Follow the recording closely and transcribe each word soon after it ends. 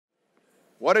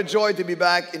What a joy to be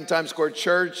back in Times Square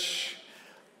Church,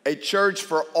 a church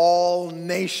for all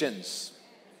nations.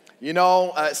 You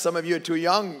know, some of you are too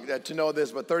young to know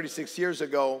this, but 36 years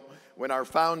ago, when our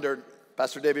founder,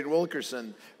 Pastor David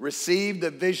Wilkerson, received a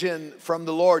vision from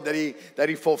the Lord that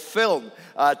he fulfilled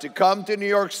to come to New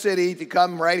York City, to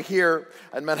come right here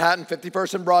at Manhattan,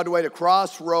 51st and Broadway, to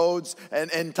Crossroads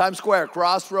and Times Square,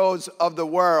 crossroads of the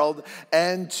world,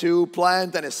 and to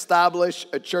plant and establish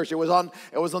a church. It was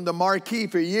on the marquee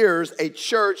for years, a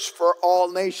church for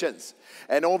all nations.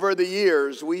 And over the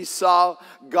years, we saw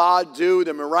God do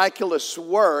the miraculous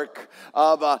work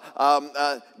of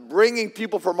bringing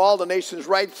people from all the nations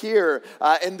right here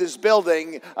in this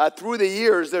building. Through the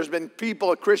years, there's been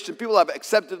Christian people have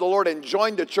accepted the Lord and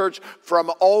joined the church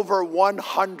from over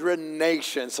 100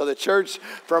 nations. So the church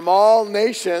from all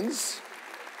nations.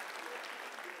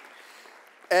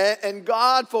 And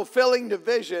God fulfilling the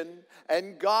vision,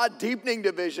 and God deepening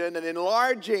the vision and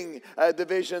enlarging the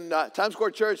vision. Times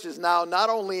Square Church is now not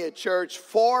only a church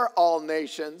for all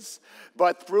nations,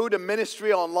 but through the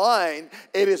ministry online,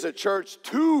 it is a church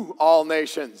to all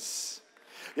nations.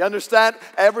 You understand?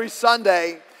 Every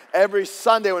Sunday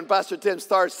when Pastor Tim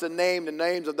starts to name the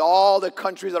names of all the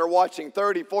countries that are watching,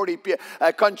 30, 40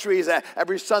 countries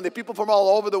every Sunday, people from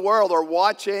all over the world are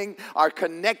watching, are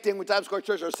connecting with Times Square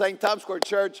Church, are saying Times Square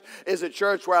Church is a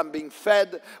church where I'm being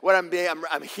fed, where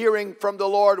I'm hearing from the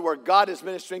Lord, where God is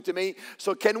ministering to me.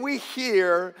 So can we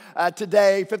hear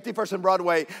today, 51st and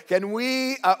Broadway, can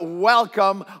we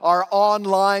welcome our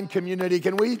online community?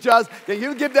 Can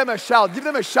you give them a shout? Give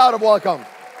them a shout of welcome.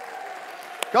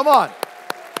 Come on.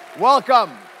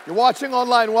 Welcome. You're watching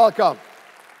online, welcome.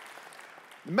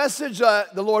 The message the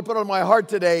Lord put on my heart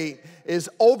today is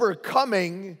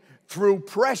overcoming through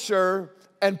pressure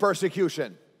and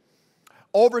persecution.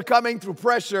 Overcoming through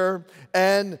pressure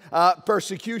and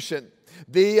persecution.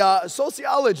 The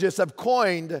sociologists have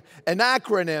coined an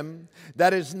acronym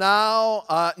that is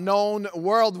now known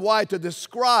worldwide to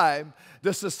describe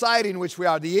the society in which we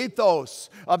are, the ethos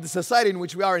of the society in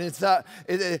which we are. And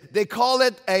they call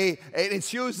it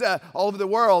it's used all over the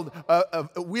world.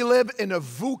 We live in a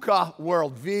VUCA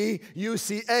world,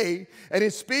 V-U-C-A, and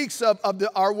it speaks of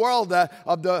our world,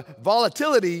 of the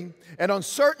volatility and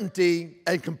uncertainty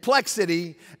and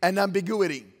complexity and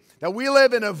ambiguity. That we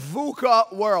live in a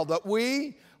VUCA world, that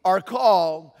we are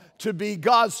called to be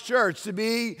God's church, to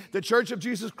be the church of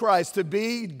Jesus Christ, to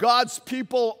be God's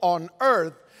people on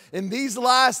earth in these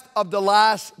last of the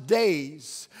last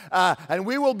days. And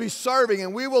we will be serving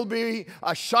and we will be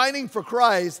shining for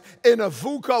Christ in a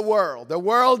VUCA world, a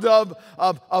world of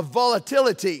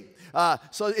volatility.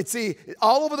 So it's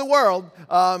all over the world.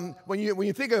 When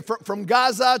you think of from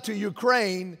Gaza to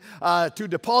Ukraine, to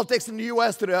the politics in the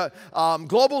U.S., to the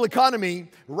global economy,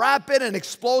 rapid and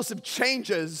explosive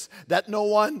changes that no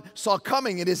one saw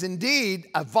coming. It is indeed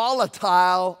a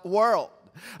volatile world.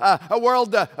 A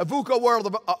VUCA world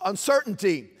of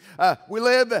uncertainty. We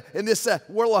live in this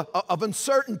world of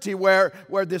uncertainty where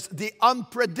there's the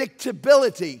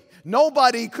unpredictability.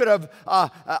 Nobody could have,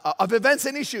 of events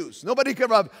and issues, nobody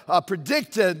could have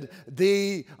predicted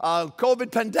the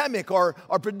COVID pandemic or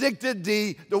predicted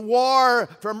the war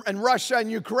in Russia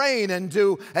and Ukraine and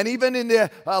even in the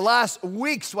last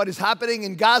weeks what is happening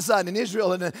in Gaza and in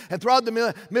Israel and throughout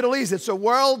the Middle East. It's a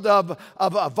world of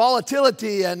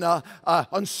volatility and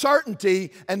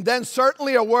uncertainty, and then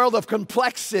certainly a world of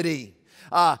complexity.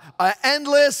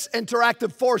 Endless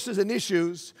interactive forces and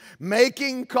issues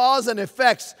making cause and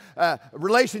effects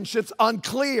relationships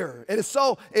unclear. It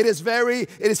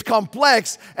is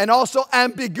complex, and also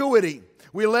ambiguity.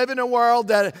 We live in a world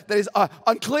that is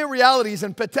unclear realities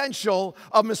and potential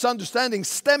of misunderstanding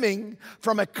stemming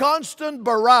from a constant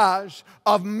barrage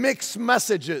of mixed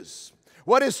messages.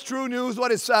 What is true news?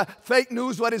 What is fake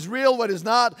news? What is real? What is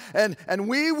not? And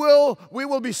we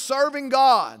will be serving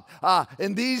God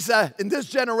in this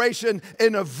generation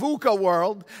in a VUCA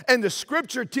world. And the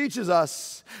Scripture teaches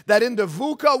us that in the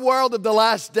VUCA world of the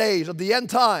last days, of the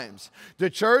end times, the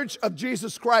Church of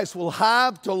Jesus Christ will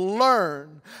have to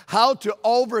learn how to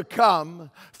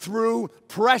overcome through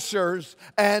pressures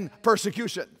and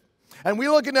persecution. And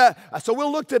we'll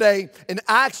look today in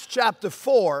Acts chapter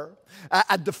 4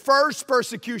 at the first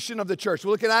persecution of the church.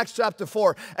 We'll look at Acts chapter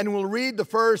 4 and we'll read the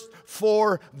first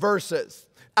 4 verses.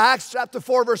 Acts chapter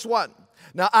 4 verse 1.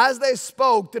 Now as they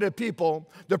spoke to the people,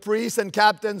 the priests and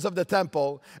captains of the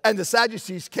temple and the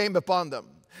Sadducees came upon them,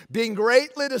 being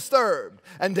greatly disturbed,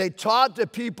 and they taught the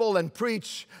people and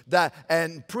preached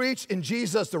in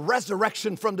Jesus the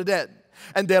resurrection from the dead.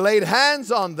 And they laid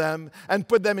hands on them and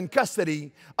put them in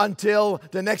custody until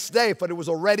the next day, for it was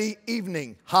already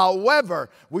evening. However,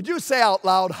 would you say out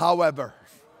loud, however?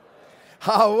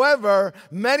 However,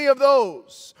 many of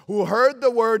those who heard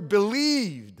the word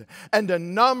believed, and the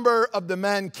number of the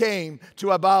men came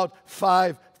to about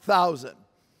 5,000.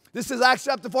 This is Acts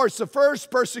chapter 4. It's the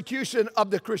first persecution of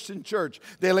the Christian church.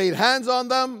 They laid hands on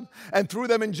them and threw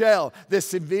them in jail. They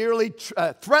severely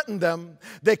threatened them.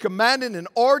 They commanded and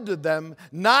ordered them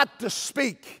not to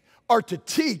speak or to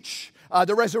teach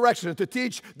the resurrection, to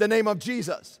teach the name of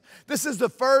Jesus. This is the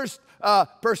first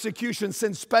persecution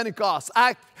since Pentecost.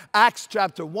 Acts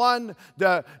chapter 1,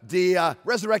 the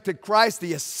resurrected Christ,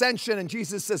 the ascension, and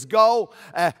Jesus says, go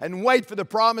and wait for the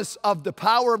promise of the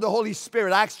power of the Holy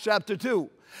Spirit. Acts chapter 2.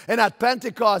 And at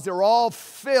Pentecost, they were all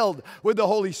filled with the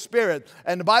Holy Spirit.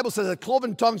 And the Bible says that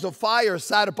cloven tongues of fire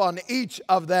sat upon each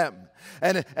of them.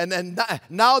 And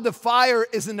now the fire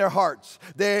is in their hearts.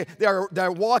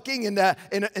 They're walking in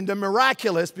the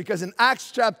miraculous, because in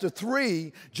Acts chapter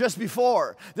 3, just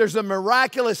before, there's a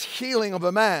miraculous healing of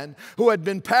a man who had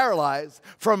been paralyzed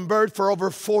from birth for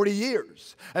over 40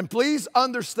 years. And please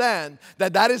understand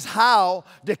that that is how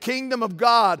the kingdom of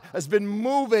God has been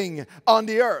moving on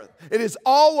the earth. It is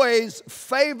always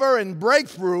favor and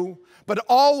breakthrough, but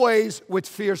always with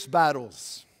fierce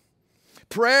battles.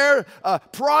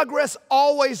 Progress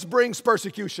always brings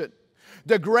persecution.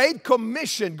 The Great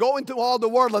Commission, go into all the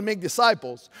world and make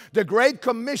disciples. The Great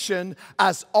Commission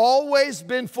has always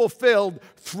been fulfilled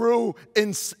through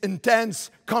intense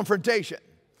confrontation.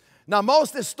 Now,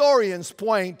 most historians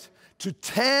point to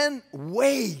 10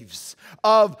 waves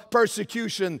of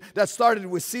persecution that started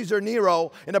with Caesar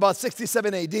Nero in about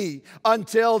 67 AD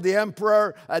until the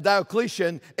Emperor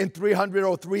Diocletian in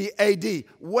 303 AD.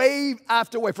 Wave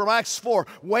after wave, from Acts 4,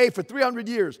 wave for 300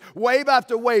 years, wave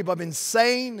after wave of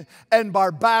insane and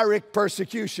barbaric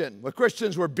persecution, where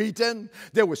Christians were beaten,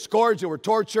 they were scourged, they were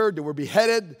tortured, they were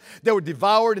beheaded, they were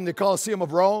devoured in the Colosseum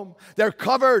of Rome. They're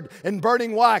covered in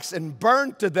burning wax and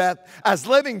burned to death as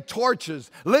living torches,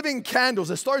 living candles.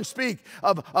 Historians speak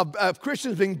of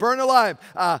Christians being burned alive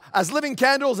as living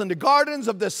candles in the gardens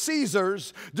of the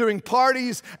Caesars during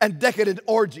parties and decadent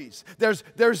orgies.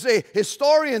 There's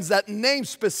historians that name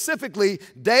specifically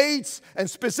dates and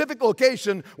specific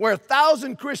location where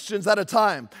 1,000 Christians at a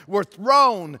time were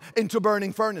thrown into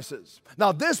burning furnaces.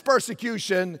 Now, this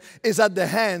persecution is at the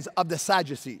hands of the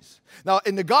Sadducees. Now,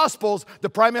 in the Gospels, the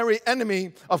primary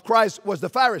enemy of Christ was the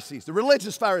Pharisees, the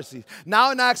religious Pharisees.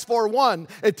 Now, in Acts 4:1,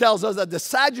 it tells us that the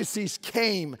Sadducees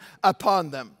came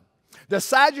upon them. The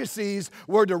Sadducees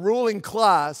were the ruling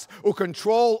class who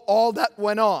controlled all that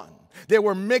went on. They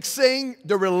were mixing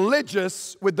the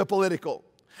religious with the political.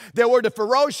 They were the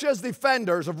ferocious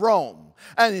defenders of Rome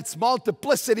and its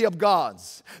multiplicity of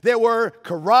gods. They were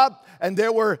corrupt, and they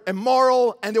were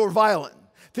immoral, and they were violent.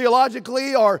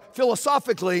 Theologically or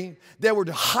philosophically, they were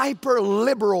the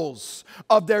hyper-liberals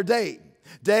of their day.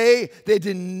 They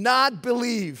did not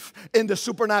believe in the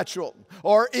supernatural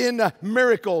or in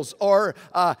miracles or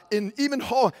in even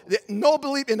hope. No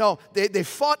belief, they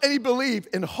fought any belief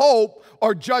in hope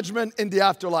or judgment in the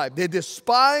afterlife. They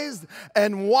despised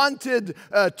and wanted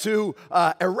to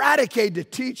eradicate the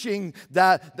teaching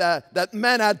that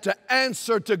men had to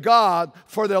answer to God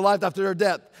for their life after their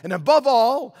death. And above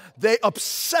all, they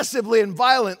obsessively and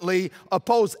violently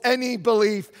oppose any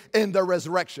belief in the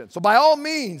resurrection. So by all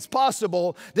means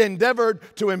possible, they endeavored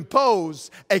to impose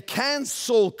a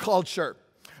cancel culture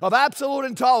of absolute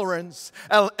intolerance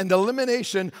and the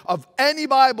elimination of any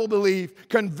Bible belief,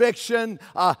 conviction,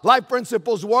 life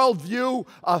principles, worldview,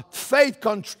 faith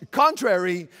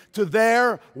contrary to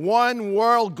their one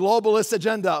world globalist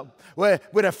agenda,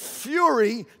 with a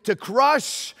fury to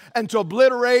crush and to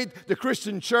obliterate the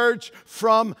Christian church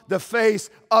from the face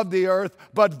of the earth.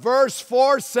 But verse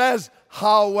 4 says,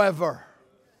 however.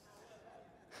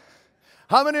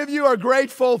 How many of you are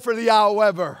grateful for the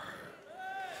however?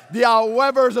 The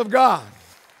howevers of God.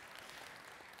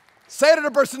 Say to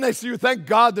the person next to you, thank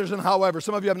God there's an however.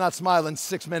 Some of you have not smiled in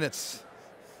 6 minutes.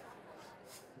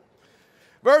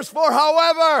 Verse 4,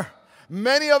 however,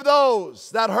 many of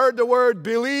those that heard the word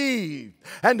believed,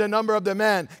 and the number of the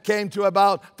men came to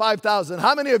about 5,000.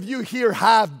 How many of you here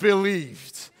have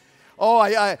believed? Oh,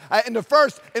 in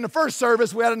the first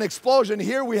service we had an explosion.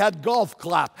 Here we had golf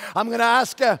clap. I'm going to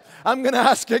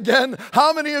ask again.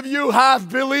 How many of you have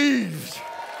believed?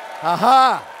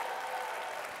 Aha.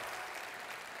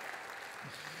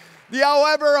 The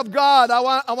however of God, I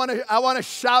want to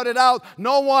shout it out.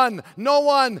 No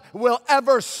one will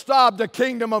ever stop the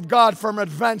kingdom of God from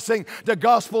advancing. The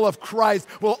gospel of Christ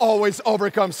will always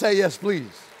overcome. Say yes,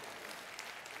 please.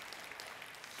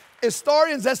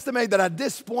 Historians estimate that at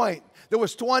this point, There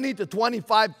was 20 to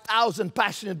 25,000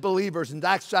 passionate believers in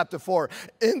Acts chapter 4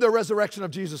 in the resurrection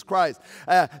of Jesus Christ.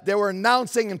 They were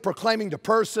announcing and proclaiming the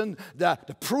person, the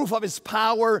proof of His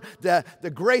power,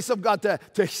 the grace of God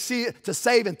to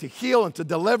save and to heal and to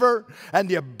deliver, and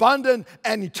the abundant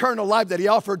and eternal life that He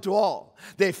offered to all.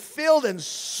 They filled and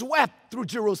swept through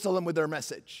Jerusalem with their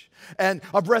message and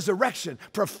of resurrection,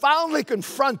 profoundly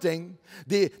confronting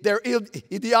their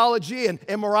ideology and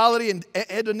immorality and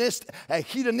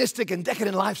hedonistic and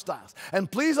decadent lifestyles.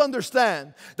 And please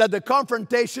understand that the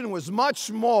confrontation was much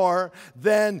more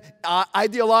than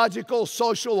ideological,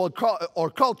 social, or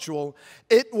cultural.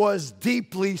 It was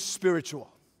deeply spiritual.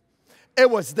 It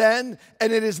was then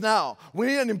and it is now. We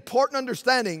need an important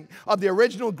understanding of the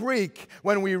original Greek.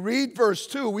 When we read verse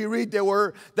 2, we read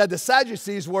that the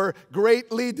Sadducees were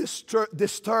greatly disturbed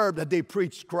that they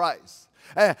preached Christ.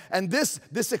 And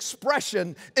this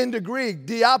expression in the Greek,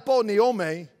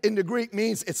 diaponeome, in the Greek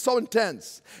means, it's so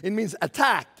intense. It means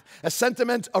attacked, a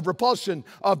sentiment of repulsion,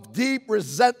 of deep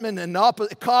resentment and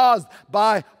caused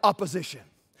by opposition.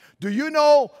 Do you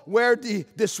know where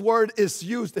this word is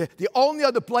used? The only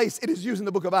other place it is used in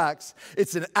the book of Acts,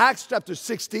 it's in Acts chapter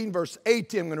 16, verse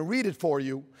 18. I'm going to read it for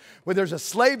you. Where there's a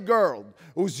slave girl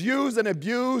who's used and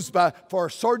abused for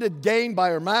sordid gain by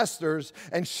her masters,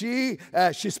 and she's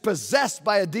possessed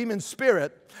by a demon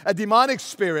spirit, a demonic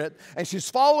spirit, and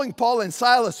she's following Paul and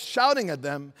Silas, shouting at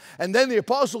them. And then the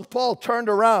Apostle Paul turned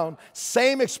around,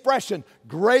 same expression,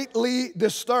 greatly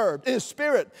disturbed in his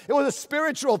spirit. It was a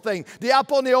spiritual thing. The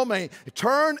aponeome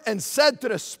turned and said to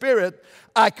the spirit,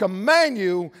 I command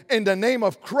you in the name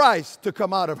of Christ to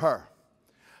come out of her.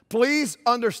 Please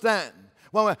understand.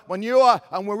 When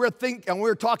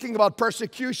we're talking about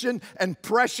persecution and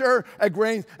pressure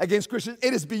against Christians,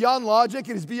 it is beyond logic,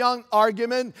 it is beyond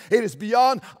argument, it is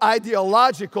beyond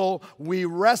ideological. We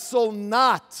wrestle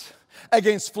not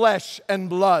against flesh and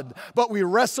blood, but we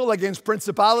wrestle against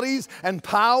principalities and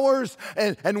powers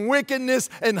and wickedness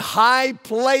in high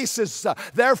places.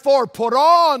 Therefore, put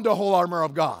on the whole armor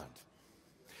of God.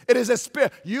 It is a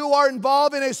spirit. You are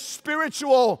involved in a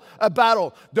spiritual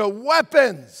battle. The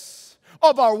weapons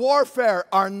of our warfare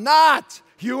are not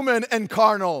human and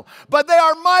carnal, but they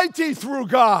are mighty through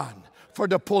God for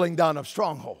the pulling down of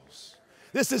strongholds.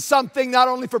 This is something not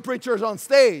only for preachers on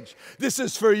stage. This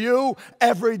is for you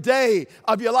every day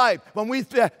of your life. When we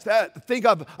think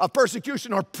of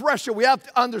persecution or pressure, we have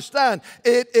to understand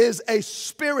it is a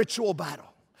spiritual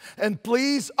battle. And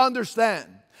please understand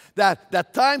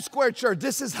that Times Square Church,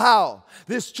 this is how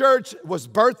this church was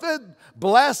birthed,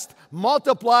 blessed,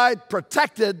 multiplied,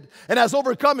 protected, and has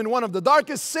overcome in one of the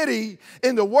darkest cities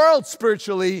in the world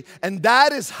spiritually. And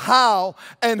that is how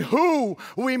and who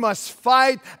we must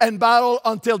fight and battle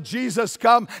until Jesus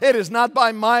comes. It is not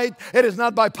by might, it is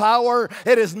not by power,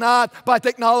 it is not by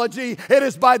technology, it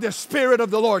is by the Spirit of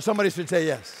the Lord. Somebody should say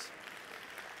yes.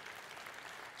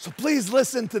 So please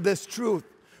listen to this truth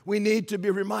we need to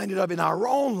be reminded of in our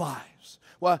own lives.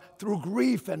 Well, through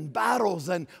grief and battles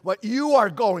and what you are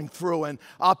going through and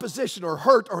opposition or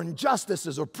hurt or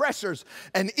injustices or pressures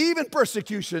and even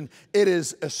persecution, it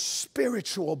is a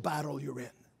spiritual battle you're in.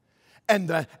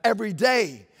 And every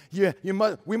day,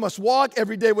 we must walk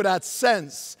every day with that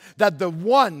sense that the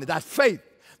one, that faith,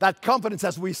 that confidence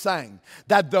as we sang,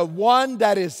 that the one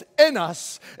that is in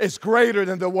us is greater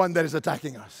than the one that is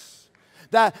attacking us.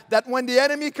 That when the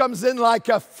enemy comes in like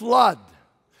a flood,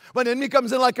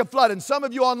 and some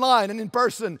of you online and in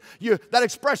person, that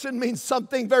expression means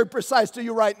something very precise to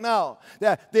you right now.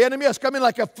 That the enemy has come in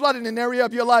like a flood in an area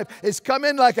of your life. It's come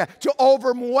in to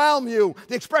overwhelm you.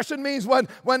 The expression means when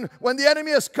the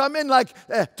enemy has come in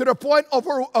to the point of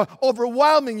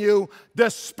overwhelming you, the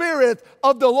Spirit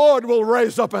of the Lord will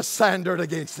raise up a standard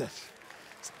against it.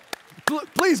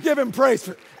 Please give Him praise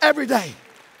for every day.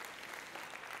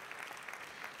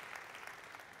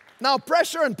 Now,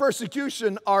 pressure and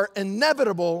persecution are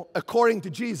inevitable according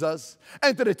to Jesus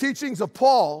and to the teachings of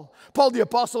Paul the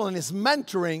Apostle, and his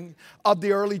mentoring of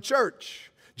the early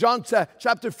church. John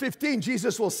chapter 15,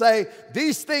 Jesus will say,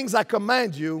 these things I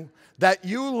command you, that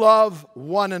you love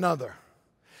one another.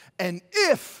 And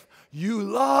if you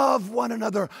love one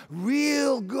another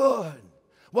real good,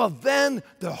 well, then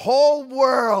the whole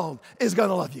world is going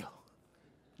to love you.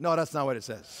 No, that's not what it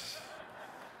says.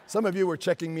 Some of you were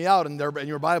checking me out in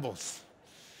your Bibles.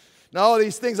 No,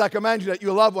 these things I command you, that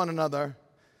you love one another.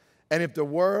 And if the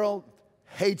world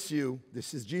hates you,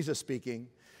 this is Jesus speaking,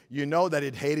 you know that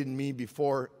it hated me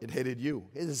before it hated you.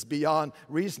 It is beyond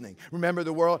reasoning. Remember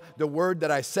the word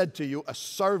that I said to you, a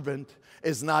servant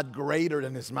is not greater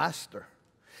than his master.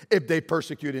 If they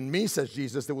persecuted me, says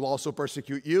Jesus, they will also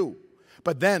persecute you.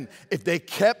 But then, if they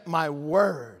kept my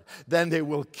word, then they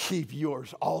will keep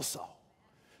yours also.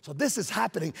 So this is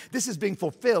happening. This is being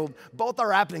fulfilled. Both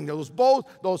are happening. Those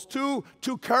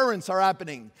two currents are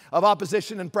happening, of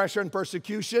opposition and pressure and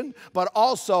persecution, but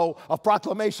also of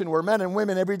proclamation, where men and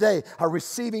women every day are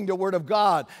receiving the word of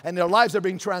God and their lives are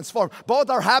being transformed.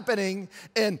 Both are happening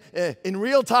in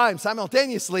real time,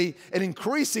 simultaneously, and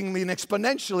increasingly and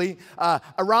exponentially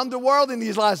around the world in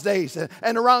these last days,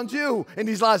 and around you in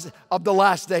these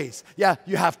last days. Yeah,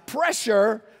 you have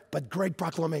pressure, but great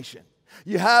proclamation.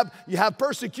 You have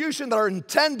persecution that are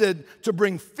intended to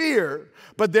bring fear,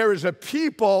 but there is a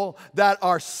people that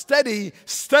are steady,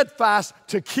 steadfast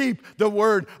to keep the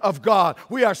word of God.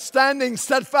 We are standing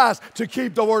steadfast to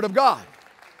keep the word of God.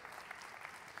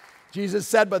 Jesus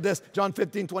said, but this, John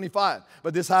 15:25,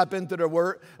 but this happened to the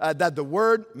word, that the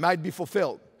word might be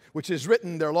fulfilled, which is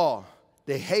written in their law.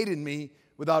 They hated me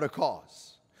without a cause.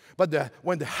 But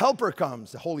when the Helper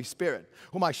comes, the Holy Spirit,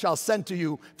 whom I shall send to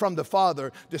you from the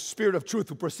Father, the Spirit of truth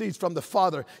who proceeds from the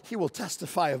Father, he will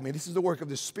testify of me. This is the work of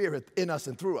the Spirit in us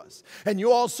and through us. And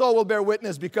you also will bear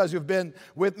witness because you've been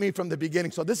with me from the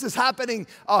beginning. So this is happening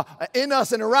in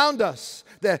us and around us.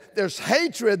 There's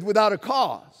hatred without a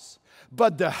cause.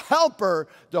 But the Helper,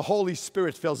 the Holy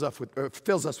Spirit, fills us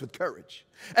with courage.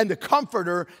 And the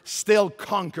Comforter still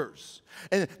conquers.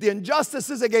 And the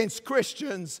injustices against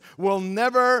Christians will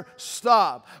never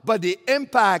stop. But the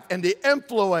impact and the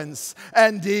influence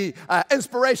and the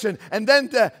inspiration, and then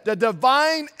the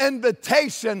divine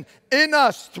invitation in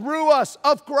us, through us,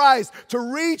 of Christ, to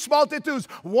reach multitudes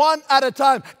one at a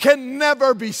time, can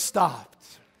never be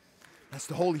stopped. That's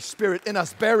the Holy Spirit in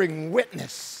us bearing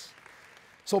witness.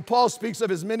 So Paul speaks of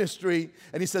his ministry,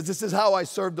 and he says, this is how I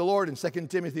serve the Lord in 2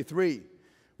 Timothy 3,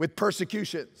 with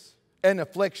persecutions and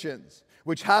afflictions,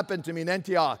 which happened to me in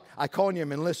Antioch,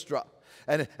 Iconium, and Lystra.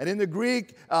 And in the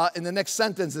Greek, in the next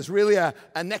sentence, is really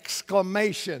an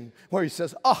exclamation where he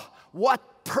says, oh,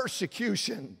 what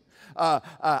persecution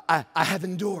I have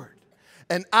endured.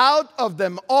 And out of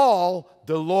them all,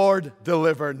 the Lord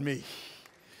delivered me.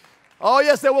 Oh,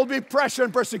 yes, there will be pressure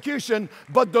and persecution,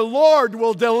 but the Lord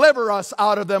will deliver us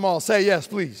out of them all. Say yes,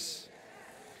 please.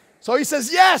 So he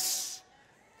says, yes.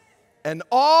 And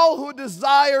all who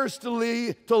desires to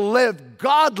live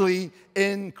godly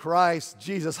in Christ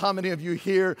Jesus. How many of you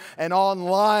here and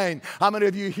online, how many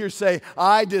of you here say,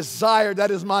 I desire, that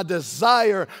is my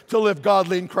desire to live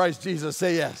godly in Christ Jesus?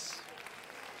 Say yes.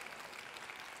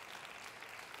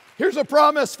 Here's a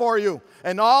promise for you.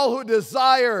 And all who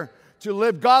desire to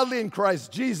live godly in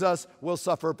Christ Jesus will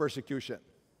suffer persecution.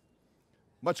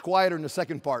 Much quieter in the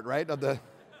second part, right?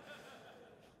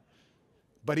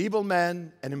 But evil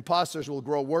men and impostors will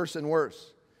grow worse and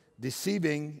worse,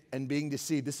 deceiving and being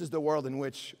deceived. This is the world in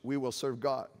which we will serve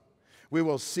God. We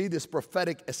will see this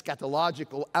prophetic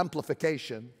eschatological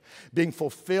amplification being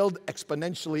fulfilled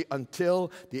exponentially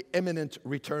until the imminent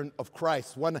return of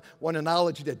Christ. One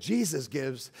analogy that Jesus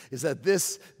gives is that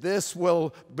this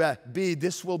will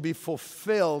be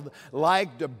fulfilled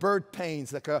like the birth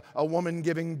pains, like a woman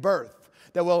giving birth.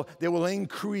 They will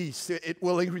increase. It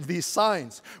will increase. These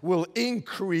signs will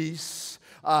increase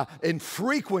in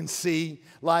frequency,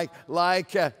 like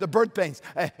the birth pains,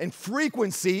 in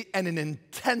frequency and in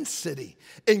intensity.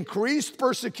 Increased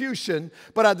persecution,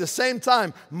 but at the same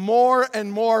time, more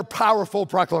and more powerful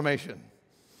proclamation.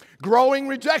 Growing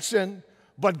rejection,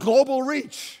 but global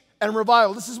reach and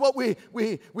revival. This is what we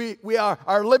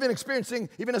are living, experiencing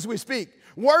even as we speak.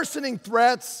 Worsening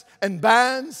threats and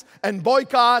bans and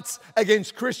boycotts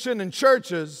against Christian and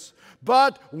churches,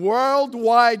 but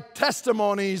worldwide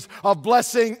testimonies of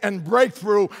blessing and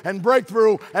breakthrough and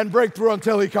breakthrough and breakthrough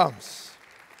until He comes.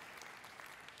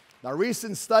 Now,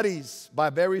 recent studies by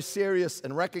very serious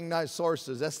and recognized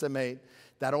sources estimate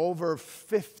that over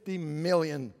 50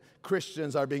 million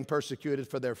Christians are being persecuted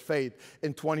for their faith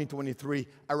in 2023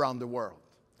 around the world.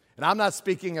 And I'm not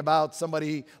speaking about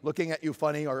somebody looking at you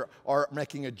funny or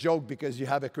making a joke because you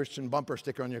have a Christian bumper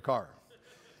sticker on your car.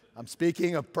 I'm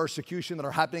speaking of persecution that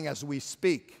are happening as we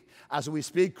speak. As we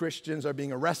speak, Christians are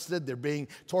being arrested, they're being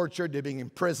tortured, they're being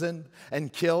imprisoned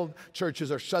and killed.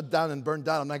 Churches are shut down and burned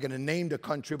down. I'm not going to name the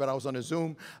country, but I was on a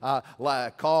Zoom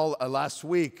call last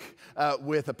week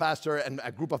with a pastor and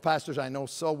a group of pastors I know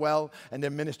so well, and they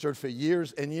ministered for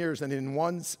years and years. And in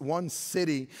one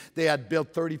city, they had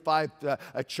built 35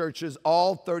 churches.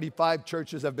 All 35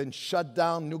 churches have been shut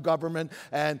down, new government,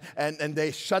 and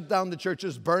they shut down the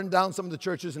churches, burned down some of the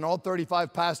churches, and all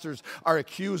 35 pastors are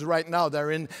accused right now.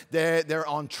 They're in they're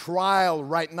on trial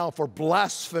right now for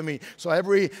blasphemy. So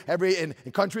in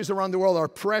countries around the world are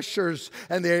pressures,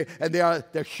 and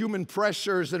they're human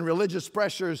pressures and religious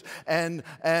pressures and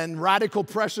radical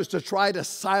pressures to try to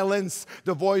silence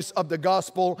the voice of the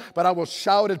gospel. But I will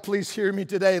shout it. Please hear me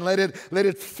today, and let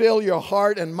it fill your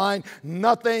heart and mind.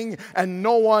 Nothing and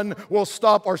no one will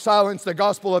stop or silence the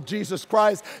gospel of Jesus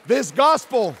Christ. This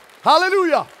gospel,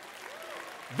 hallelujah,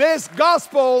 this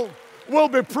gospel will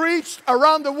be preached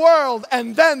around the world,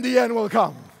 and then the end will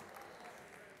come.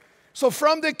 So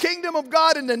from the kingdom of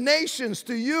God in the nations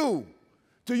to you,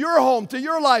 to your home, to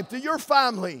your life, to your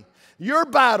family, your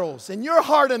battles, and your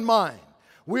heart and mind,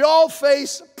 we all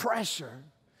face pressure,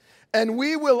 and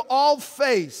we will all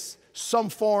face some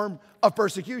form of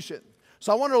persecution.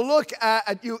 So I want to look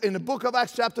at you in the book of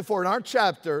Acts chapter 4, in our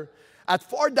chapter, at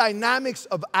 4 dynamics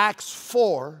of Acts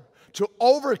 4 to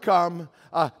overcome,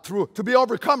 to be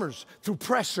overcomers through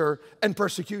pressure and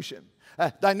persecution.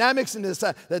 Dynamics in this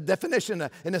the definition,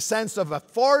 in the sense of a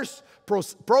force,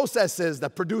 processes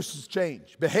that produces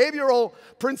change. Behavioral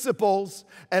principles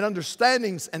and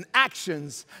understandings and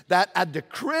actions that at the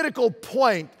critical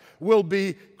point will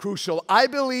be crucial. I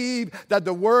believe that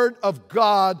the Word of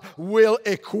God will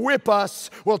equip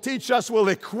us, will teach us, will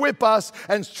equip us,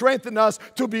 and strengthen us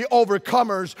to be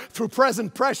overcomers through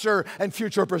present pressure and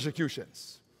future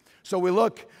persecutions. So we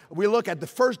look at the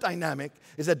first dynamic,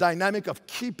 is a dynamic of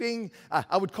keeping,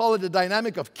 I would call it a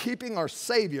dynamic of keeping our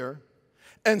Savior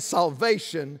and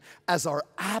salvation as our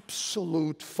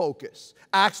absolute focus.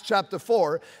 Acts chapter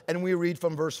 4, and we read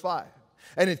from verse 5.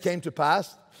 And it came to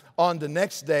pass on the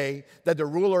next day that the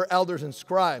ruler, elders, and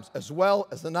scribes, as well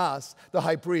as Annas, the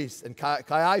high priest, and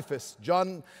Caiaphas,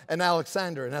 John, and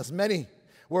Alexander, and as many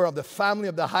were of the family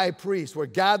of the high priest, were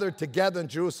gathered together in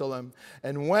Jerusalem.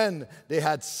 And when they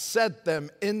had set them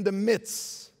in the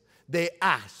midst, they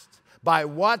asked, by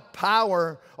what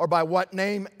power or by what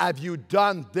name have you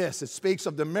done this? It speaks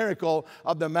of the miracle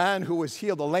of the man who was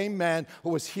healed, the lame man who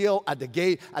was healed at the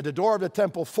gate, at the door of the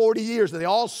temple 40 years. And they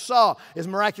all saw his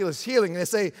miraculous healing. And they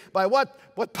say, by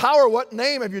what power, what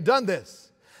name have you done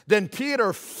this? Then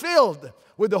Peter, filled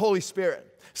with the Holy Spirit,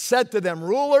 said to them,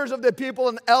 rulers of the people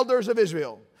and elders of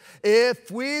Israel,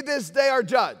 if we this day are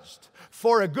judged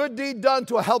for a good deed done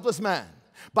to a helpless man,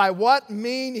 by what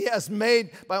means he has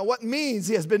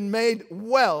been made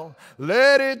well,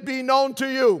 let it be known to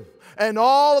you and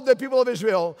all of the people of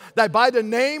Israel that by the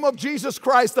name of Jesus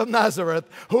Christ of Nazareth,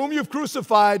 whom you've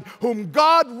crucified, whom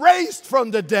God raised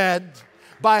from the dead,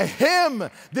 by him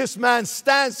this man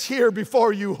stands here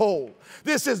before you whole.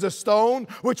 This is the stone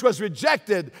which was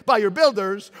rejected by your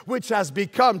builders, which has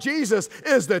become, Jesus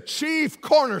is the chief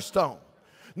cornerstone.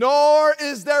 Nor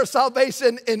is there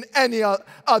salvation in any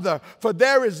other, for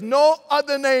there is no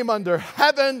other name under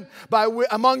heaven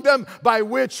among them by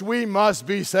which we must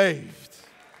be saved.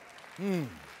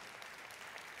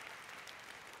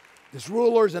 These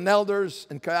rulers and elders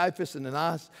and Caiaphas and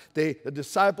Annas, the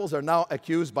disciples are now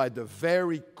accused by the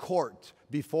very court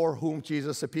before whom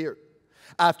Jesus appeared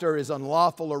after his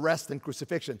unlawful arrest and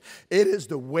crucifixion. It is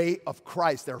the way of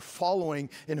Christ. They're following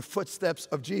in the footsteps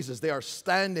of Jesus. They are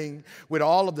standing with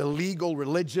all of the legal,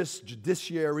 religious,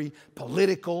 judiciary,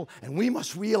 political, and we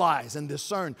must realize and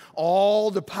discern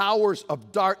all the powers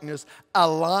of darkness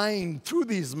aligned through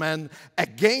these men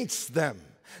against them.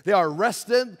 They are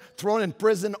arrested, thrown in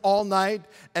prison all night,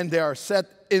 and they are set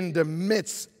in the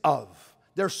midst of.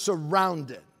 They're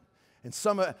surrounded.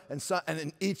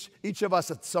 And each of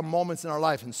us at some moments in our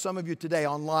life, and some of you today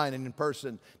online and in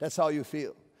person, that's how you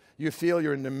feel. You feel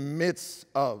you're in the midst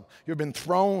of. You've been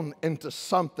thrown into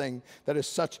something that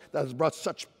has brought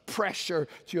such pressure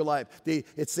to your life.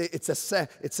 It's a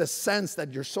sense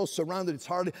that you're so surrounded.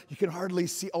 You can hardly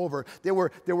see over. They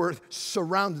were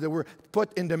surrounded. They were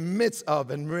put in the midst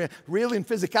of, and really in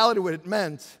physicality, what it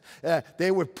meant, they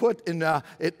were put in.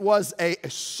 It was a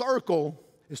circle.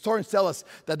 Historians tell us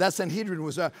that Sanhedrin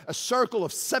was a circle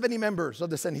of 70 members of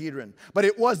the Sanhedrin. But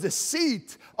it was the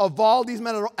seat of all these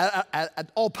men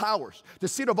at all powers, the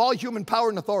seat of all human power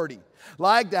and authority,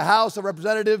 like the House of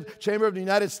Representatives, Chamber of the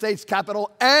United States Capitol,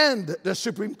 and the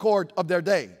Supreme Court of their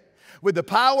day, with the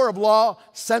power of law,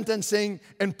 sentencing,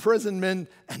 imprisonment,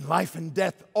 and life and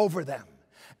death over them.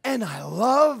 And I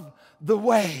love the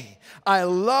way. I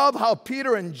love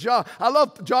Peter and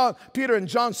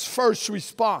John's first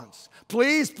response.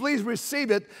 Please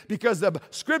receive it, because the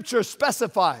scripture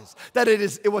specifies that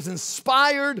it was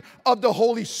inspired of the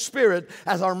Holy Spirit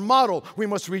as our model. We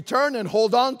must return and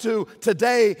hold on to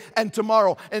today and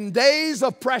tomorrow. In days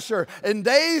of pressure, in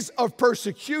days of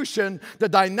persecution, the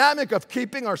dynamic of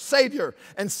keeping our Savior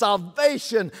and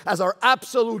salvation as our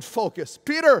absolute focus.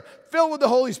 Peter, filled with the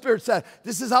Holy Spirit, said,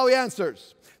 this is how he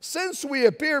answers. Since we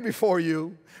appear before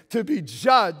you to be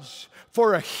judged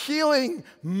for a healing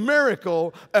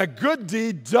miracle, a good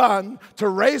deed done to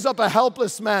raise up a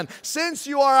helpless man, since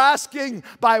you are asking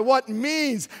by what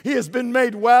means he has been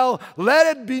made well,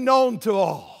 let it be known to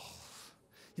all.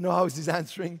 You know how he's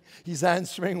answering? He's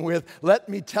answering with, let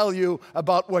me tell you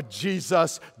about what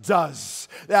Jesus does.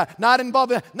 Not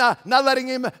letting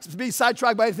him be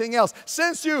sidetracked by anything else.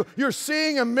 Since you're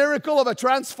seeing a miracle of a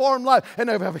transformed life and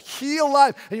of a healed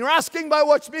life, and you're asking by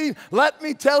what means, let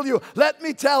me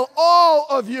tell all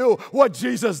of you what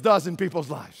Jesus does in people's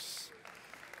lives.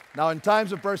 Now, in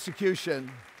times of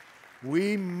persecution,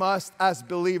 we must, as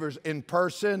believers, in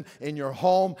person, in your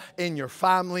home, in your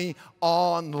family,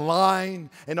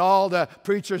 online, and all the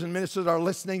preachers and ministers that are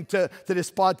listening to this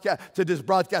podcast, to this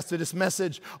broadcast, to this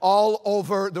message all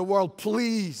over the world,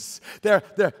 please,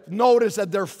 notice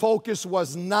that their focus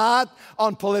was not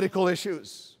on political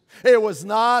issues. It was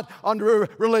not on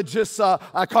religious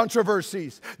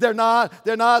controversies. They're not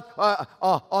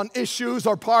on issues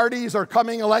or parties or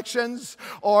coming elections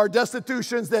or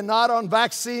destitutions. They're not on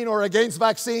vaccine or against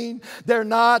vaccine. They're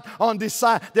not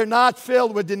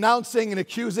filled with denouncing and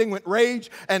accusing with rage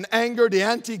and anger the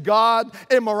anti-God,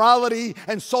 immorality,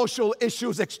 and social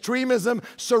issues, extremism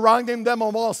surrounding them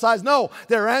on all sides. No,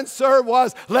 their answer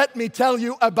was, let me tell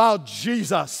you about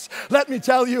Jesus. Let me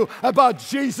tell you about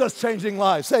Jesus changing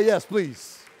lives. Say yes,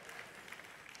 please.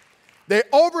 They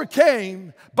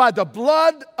overcame by the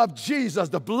blood of Jesus,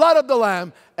 the blood of the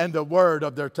Lamb, and the word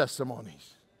of their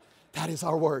testimonies. That is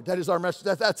our word. That is our message.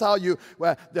 That's how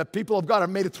the people of God are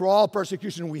made it through all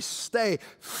persecution. We stay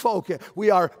focused. We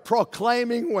are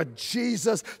proclaiming what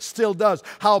Jesus still does.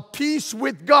 How peace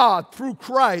with God through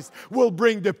Christ will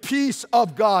bring the peace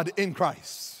of God in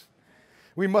Christ.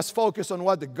 We must focus on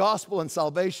what the gospel and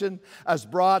salvation has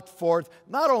brought forth,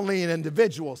 not only in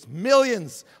individuals,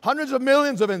 millions, hundreds of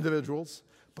millions of individuals,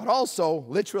 but also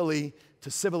literally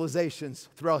to civilizations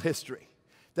throughout history.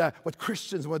 What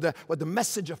the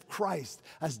message of Christ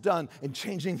has done in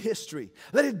changing history.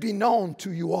 Let it be known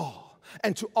to you all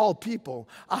and to all people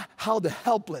how the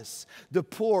helpless, the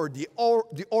poor, the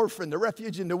orphan, the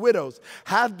refugee, and the widows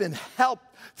have been helped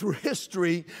through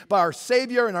history by our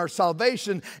Savior and our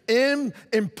salvation, in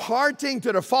imparting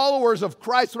to the followers of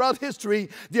Christ throughout history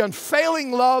the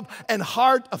unfailing love and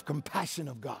heart of compassion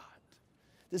of God.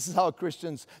 This is how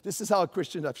Christians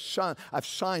have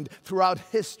shined throughout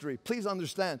history. Please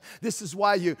understand. This is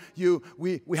why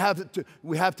we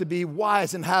have to be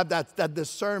wise and have that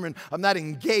discernment of not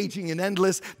engaging in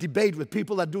endless debate with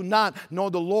people that do not know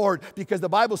the Lord. Because the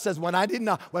Bible says when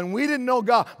we didn't know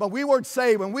God, when we weren't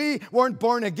saved, when we weren't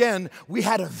born again, we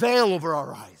had a veil over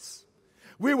our eyes.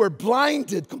 We were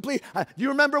blinded completely. Do you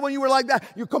remember when you were like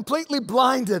that? You're completely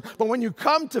blinded. But when you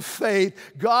come to faith,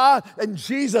 God and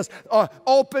Jesus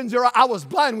opens your eyes. I was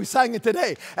blind. We sang it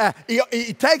today.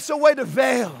 He takes away the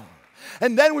veil.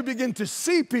 And then we begin to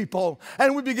see people,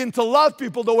 and we begin to love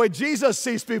people the way Jesus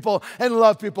sees people and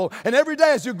love people. And every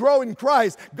day as you grow in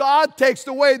Christ, God takes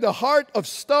away the heart of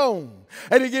stone,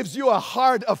 and He gives you a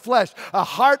heart of flesh, a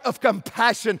heart of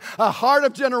compassion, a heart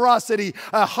of generosity,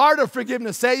 a heart of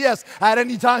forgiveness. Say yes at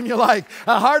any time you like.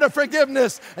 A heart of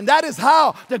forgiveness. And that is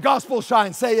how the gospel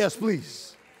shines. Say yes,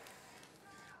 please.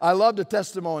 I love the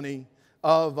testimony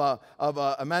of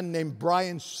a man named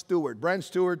Brian Stewart. Brian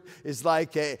Stewart is one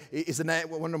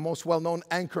of the most well-known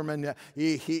anchormen.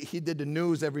 He did the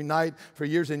news every night for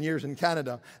years and years in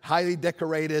Canada. Highly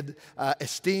decorated,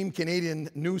 esteemed Canadian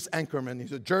news anchorman.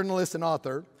 He's a journalist and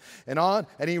author. And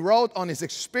he wrote on his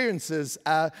experiences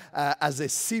as a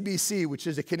CBC, which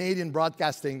is a Canadian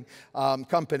broadcasting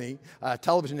company,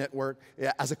 television network,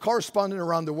 as a correspondent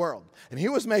around the world. And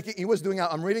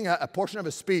I'm reading a portion of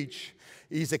a speech.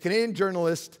 He's a Canadian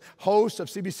journalist, host of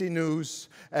CBC News,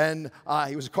 and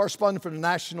he was a correspondent for The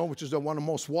National, which is one of the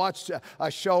most watched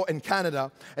show in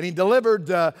Canada. And he delivered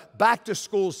the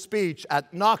back-to-school speech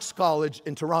at Knox College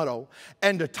in Toronto.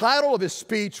 And the title of his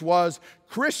speech was,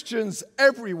 "Christians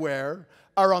Everywhere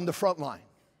Are on the Front Line."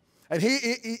 And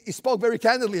he spoke very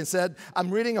candidly and said, I'm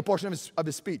reading a portion of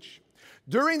his speech.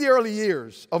 "During the early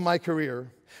years of my career,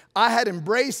 I had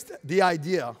embraced the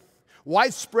idea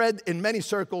widespread in many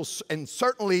circles, and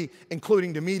certainly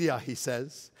including the media, he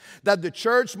says, that the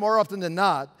church, more often than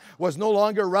not, was no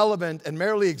longer relevant and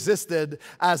merely existed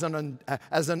as an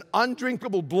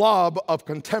undrinkable blob of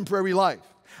contemporary life.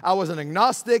 I was an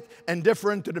agnostic,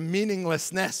 indifferent to the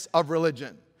meaninglessness of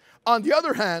religion. On the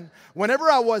other hand, whenever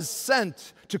I was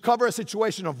sent to cover a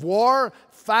situation of war,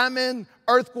 famine,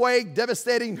 earthquake,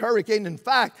 devastating hurricane, in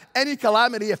fact, any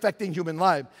calamity affecting human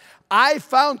life, I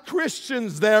found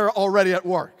Christians there already at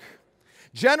work,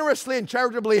 generously and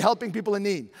charitably helping people in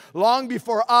need, long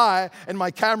before I and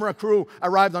my camera crew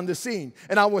arrived on the scene.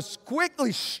 And I was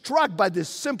quickly struck by this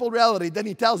simple reality. Then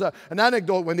he tells an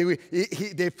anecdote when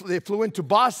they flew into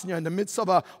Bosnia in the midst of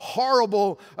a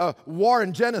horrible war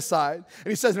and genocide.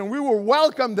 And he says, and we were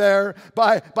welcomed there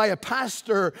by a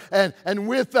pastor and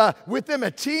with him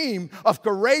a team of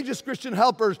courageous Christian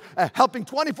helpers helping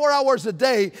 24 hours a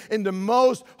day in the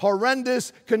most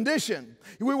horrendous condition.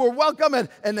 We were welcome,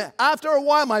 and after a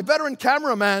while, my veteran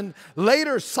cameraman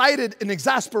later cited in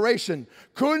exasperation,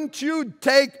 couldn't you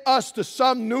take us to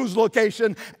some news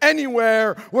location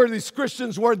anywhere where these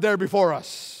Christians weren't there before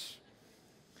us?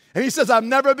 And he says, I've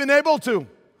never been able to.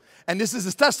 And this is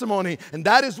his testimony, and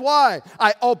that is why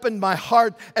I opened my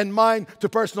heart and mind to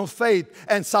personal faith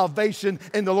and salvation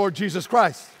in the Lord Jesus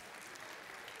Christ.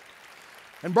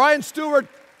 And Brian Stewart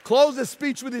closed his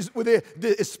speech with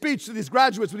his speech to these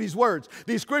graduates with these words.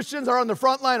 These Christians are on the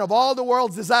front line of all the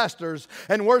world's disasters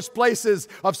and worst places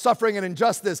of suffering and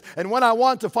injustice. And when I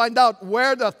want to find out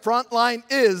where the front line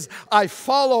is, I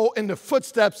follow in the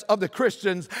footsteps of the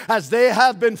Christians as they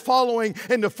have been following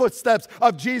in the footsteps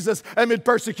of Jesus amid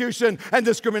persecution and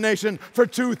discrimination for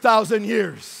 2,000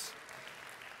 years.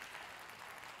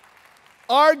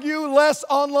 Argue less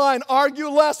online, argue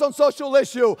less on social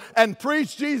issue, and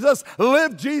preach Jesus,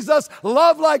 live Jesus,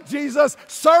 love like Jesus,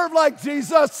 serve like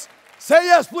Jesus. Say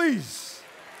yes, please.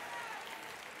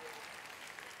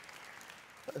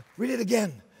 Read it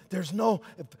again. There's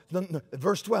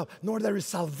verse 12, nor there is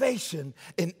salvation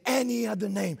in any other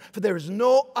name, for there is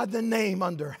no other name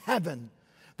under heaven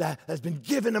that has been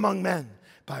given among men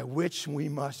by which we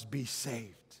must be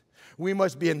saved. We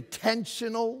must be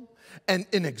intentional and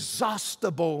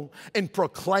inexhaustible in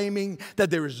proclaiming that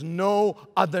there is no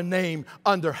other name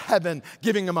under heaven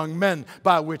given among men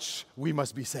by which we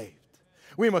must be saved.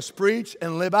 We must preach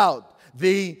and live out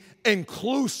the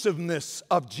inclusiveness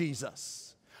of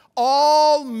Jesus.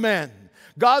 All men,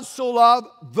 God so loved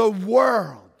the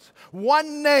world,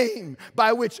 one name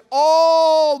by which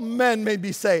all men may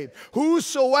be saved.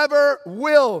 Whosoever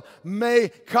will may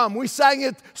come. We sang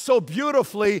it so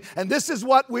beautifully, and this is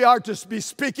what we are to be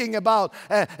speaking about,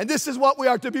 and this is what we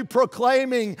are to be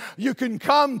proclaiming. You can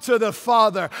come to the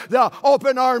Father, the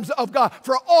open arms of God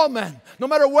for all men, no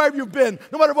matter where you've been,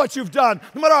 no matter what you've done,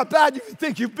 no matter how bad you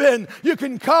think you've been, you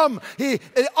can come.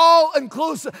 All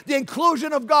inclusive, the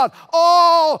inclusion of God.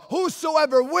 All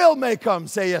whosoever will may come.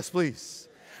 Say yes, please.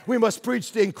 We must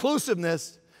preach the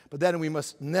inclusiveness, but then we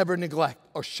must never neglect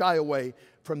or shy away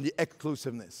from the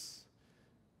exclusiveness.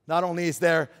 Not only is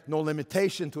there no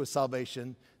limitation to a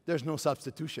salvation, there's no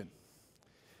substitution.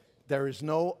 There is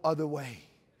no other way.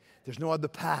 There's no other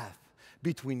path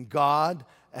between God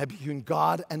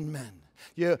and men.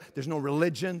 There's no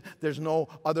religion. There's no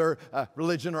other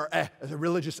religion or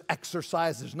religious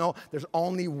exercise. There's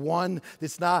only one.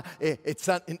 It's not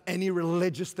in any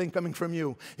religious thing coming from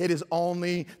you. It is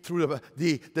only through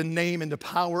the name and the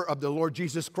power of the Lord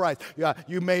Jesus Christ.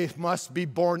 You must be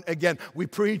born again. We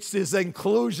preach this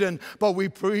inclusion, but we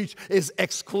preach is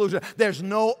exclusion. There's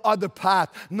no other path,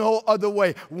 no other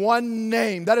way. One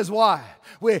name. That is why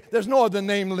there's no other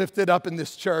name lifted up in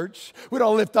this church. We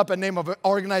don't lift up a name of an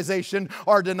organization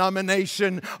or a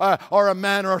denomination or a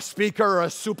man or a speaker or a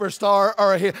superstar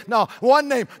or no, one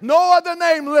name. No other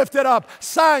name lifted up,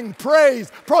 sang,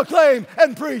 praised, proclaimed,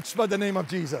 and preached but the name of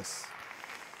Jesus.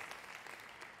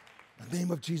 The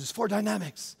name of Jesus. 4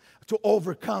 dynamics to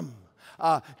overcome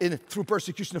through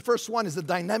persecution. The first one is the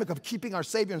dynamic of keeping our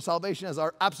Savior and salvation as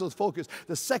our absolute focus.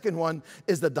 The second one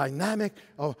is the dynamic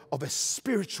of a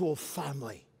spiritual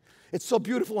family. It's so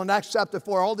beautiful in Acts chapter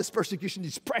 4, all this persecution,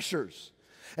 these pressures.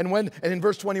 And in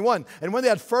verse 21, and when they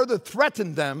had further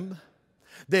threatened them,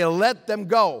 they let them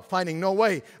go, finding no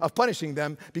way of punishing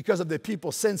them because of the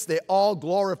people, since they all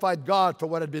glorified God for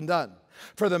what had been done.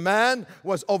 For the man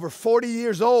was over 40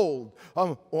 years old,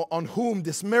 on whom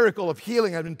this miracle of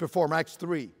healing had been performed, Acts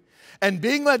 3. And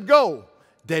being let go,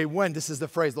 they went, this is the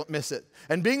phrase, don't miss it.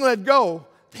 And being let go,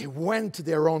 they went to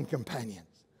their own companions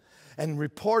and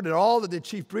reported all that the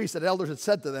chief priests and elders had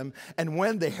said to them. And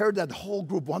when they heard that, the whole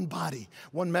group, one body,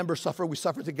 one member suffer, we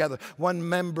suffer together. One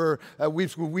member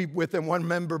weeps, we weep with them. One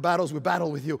member battles, we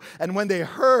battle with you. And when they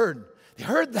heard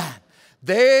that,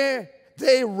 they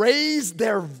raised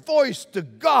their voice to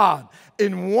God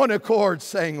in one accord,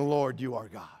 saying, Lord, you are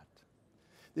God.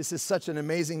 This is such an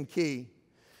amazing key.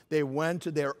 They went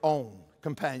to their own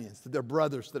companions, to their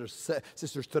brothers, to their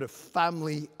sisters, to the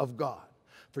family of God.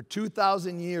 For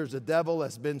 2,000 years, the devil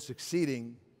has been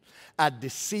succeeding at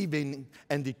deceiving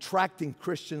and detracting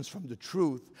Christians from the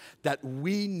truth that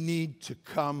we need to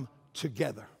come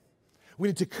together. We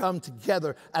need to come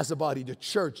together as a body, the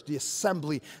church, the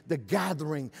assembly, the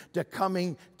gathering, the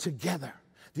coming together.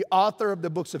 The author of the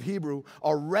books of Hebrew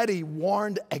already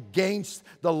warned against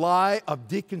the lie of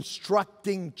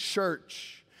deconstructing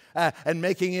church. And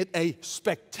making it a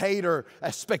spectator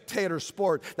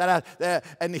sport.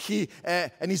 And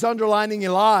he's underlining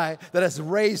a lie that has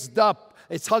raised up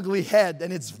its ugly head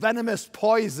and its venomous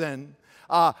poison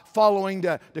following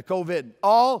the COVID.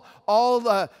 All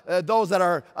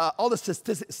the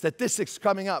statistics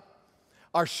coming up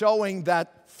are showing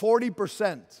that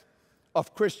 40%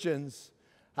 of Christians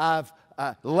have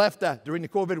left during the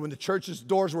COVID when the church's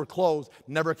doors were closed,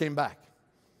 never came back.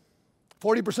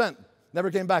 40%. Never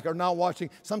came back, are now watching.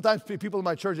 Sometimes people in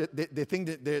my church, they think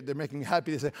that they're making me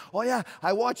happy. They say, oh yeah,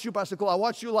 I watched you, Pastor Cole. I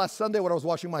watched you last Sunday when I was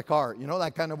washing my car. You know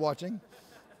that kind of watching?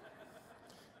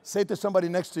 Say to somebody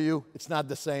next to you, it's not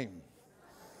the same.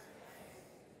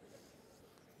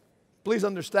 Please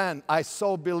understand, I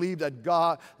so believe that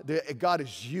God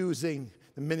is using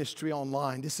the ministry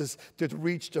online. This is to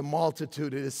reach the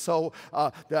multitude. It is so,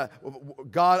 I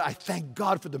thank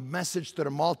God for the message to the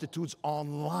multitudes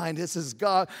online. This is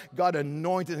God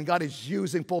anointed, and God is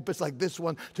using pulpits like this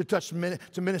one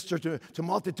to minister to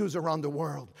multitudes around the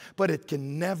world. But it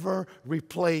can never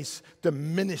replace the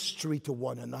ministry to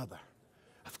one another,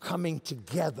 of coming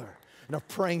together and of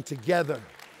praying together.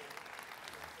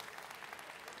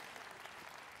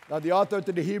 Now, the author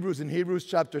to the Hebrews in Hebrews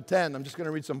chapter 10, I'm just going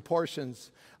to read some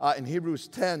portions. In Hebrews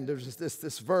 10, there's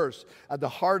this verse. At the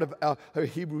heart of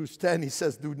Hebrews 10, he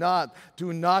says, do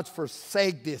not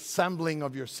forsake the assembling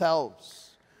of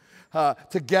yourselves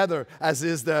together, as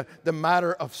is the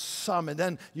matter of some. And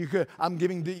then I'm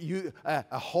giving you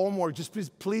a homework. Just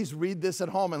please read this at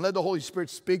home and let the Holy Spirit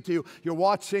speak to you. You're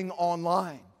watching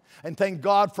online. And thank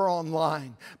God for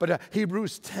online. But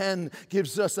Hebrews 10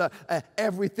 gives us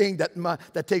everything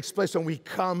that takes place when we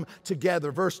come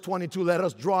together. Verse 22, let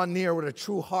us draw near with a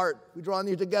true heart. We draw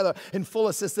near together in full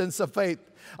assistance of faith.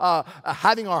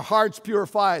 Having our hearts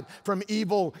purified from an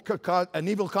evil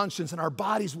conscience and our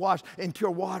bodies washed in pure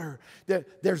water.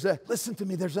 Listen to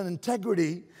me, there's an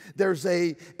integrity, there's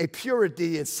a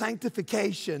purity, a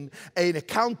sanctification, an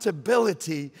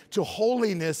accountability to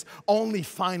holiness only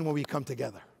found when we come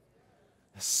together.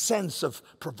 A sense of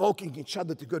provoking each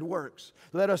other to good works.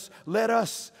 Let us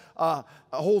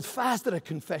hold fast to the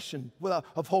confession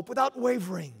of hope without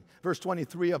wavering. Verse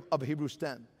 23 of Hebrews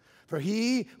 10. For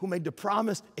he who made the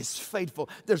promise is faithful.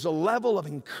 There's a level of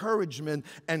encouragement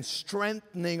and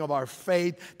strengthening of our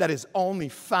faith that is only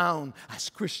found as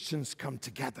Christians come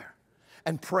together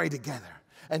and pray together.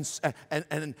 And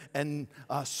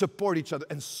support each other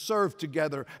and serve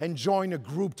together and join a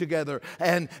group together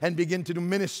and begin to do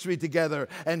ministry together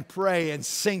and pray and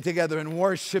sing together and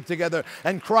worship together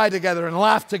and cry together and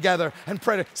laugh together and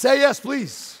pray. Say yes,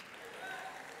 please.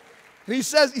 And he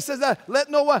says that let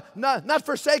no one, not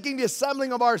forsaking the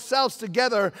assembling of ourselves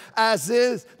together, as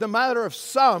is the matter of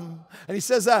some. And he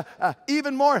says,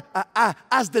 even more,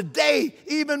 as the day,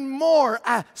 even more,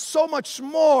 so much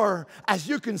more, as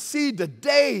you can see the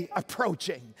day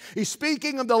approaching. He's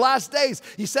speaking of the last days.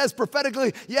 He says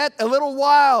prophetically, yet a little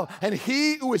while, and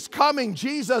he who is coming,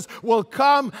 Jesus, will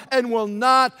come and will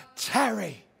not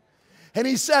tarry. And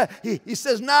he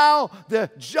says, now the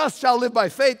just shall live by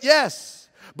faith. Yes.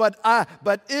 But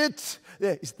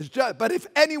if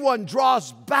anyone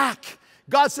draws back,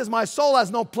 God says, my soul has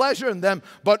no pleasure in them.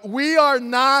 But we are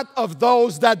not of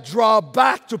those that draw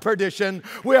back to perdition.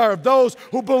 We are of those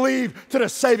who believe to the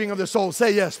saving of the soul.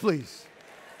 Say yes, please.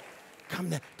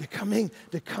 They're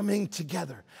coming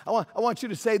together. I want you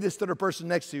to say this to the person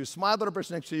next to you. Smile to the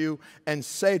person next to you and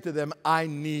say to them, I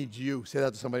need you. Say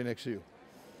that to somebody next to you.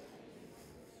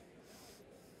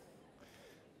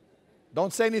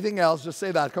 Don't say anything else. Just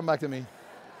say that. Come back to me.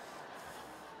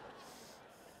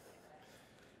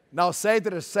 Now say to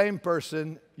the same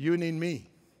person, you need me.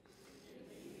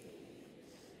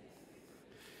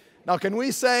 Now can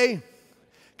we say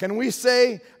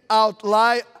out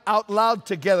loud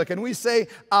together? Can we say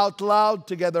out loud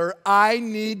together, I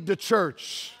need the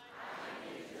church.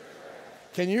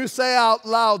 Can you say out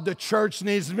loud, the church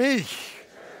needs me?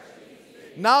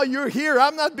 Now you're here.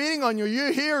 I'm not beating on you.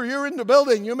 You're here. You're in the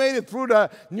building. You made it through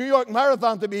the New York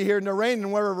Marathon to be here in the rain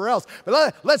and wherever else.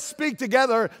 But let's speak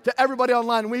together to everybody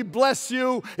online. We bless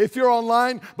you if you're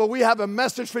online, but we have a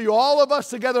message for you. All of us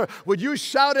together, would you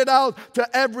shout it out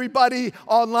to everybody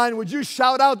online? Would you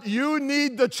shout out, you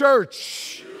need the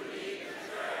church?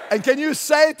 And can you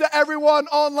say to everyone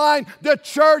online, the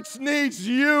church needs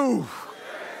you?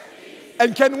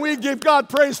 And can we give God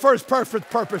praise for His perfect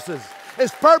purposes?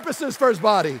 His purposes for His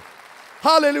body.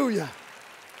 Hallelujah.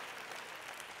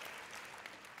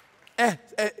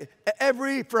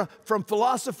 From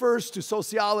philosophers to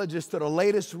sociologists to the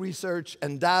latest research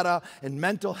and data and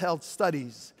mental health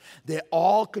studies, they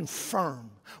all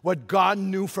confirm what God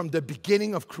knew from the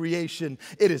beginning of creation.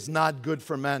 It is not good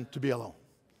for man to be alone.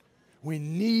 We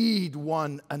need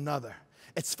one another.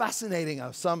 It's fascinating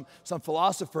how some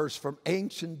philosophers from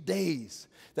ancient days,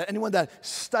 that anyone that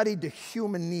studied the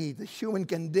human need, the human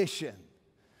condition,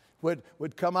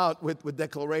 would come out with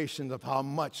declarations of how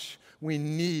much we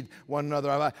need one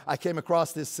another. I came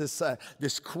across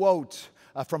this quote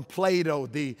from Plato.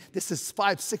 This is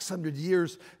 500-600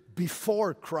 years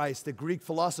before Christ. The Greek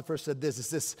philosopher said this. It's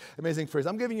this amazing phrase.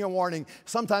 I'm giving you a warning.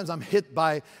 Sometimes I'm hit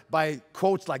by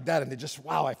quotes like that, and they just,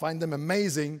 wow, I find them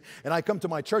amazing. And I come to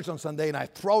my church on Sunday, and I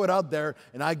throw it out there,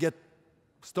 and I get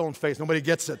stone-faced. Nobody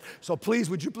gets it. So please,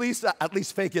 would you please at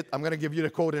least fake it? I'm going to give you the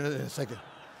quote in a second.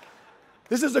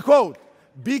 This is the quote.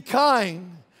 Be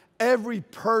kind. Every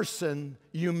person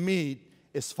you meet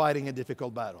is fighting a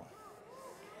difficult battle.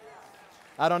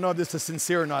 I don't know if this is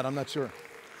sincere or not. I'm not sure.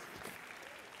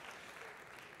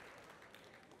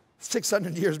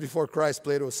 600 years before Christ,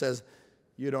 Plato says,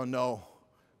 you don't know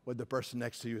what the person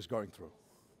next to you is going through.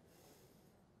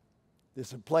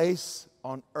 There's a place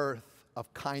on earth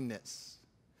of kindness.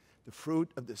 The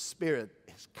fruit of the Spirit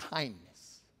is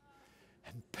kindness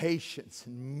and patience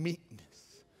and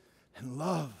meekness and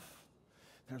love.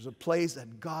 There's a place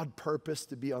that God purposed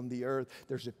to be on the earth.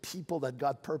 There's a people that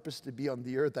God purposed to be on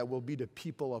the earth that will be the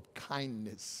people of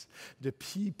kindness, the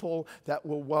people that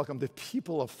will welcome, the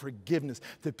people of forgiveness,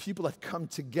 the people that come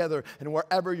together. And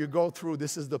wherever you go through,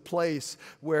 this is the place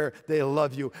where they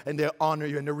love you and they honor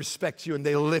you and they respect you and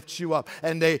they lift you up.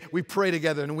 And we pray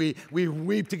together and we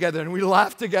weep together and we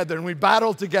laugh together and we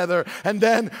battle together. And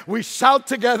then we shout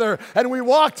together and we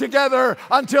walk together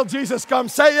until Jesus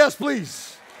comes. Say yes,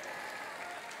 please.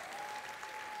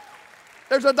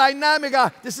 There's a dynamic,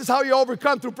 this is how you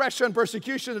overcome through pressure and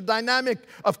persecution, the dynamic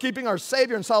of keeping our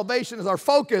Savior and salvation as our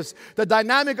focus, the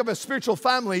dynamic of a spiritual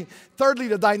family, thirdly,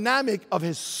 the dynamic of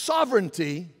His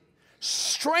sovereignty,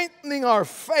 strengthening our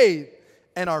faith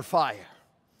and our fire.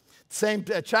 Same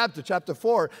chapter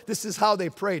 4, this is how they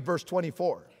prayed, verse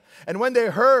 24. And when they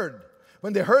heard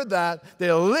that,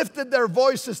 they lifted their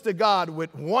voices to God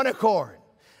with one accord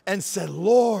and said,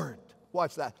 Lord,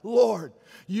 watch that, Lord,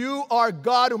 you are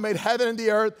God who made heaven and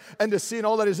the earth and the sea and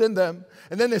all that is in them.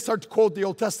 And then they start to quote the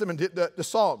Old Testament, the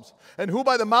Psalms. And who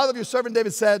by the mouth of your servant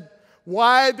David said,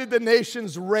 why did the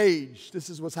nations rage?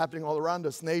 This is what's happening all around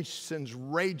us, nations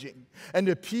raging. And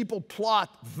the people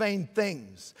plot vain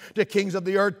things. The kings of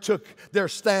the earth took their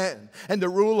stand. And the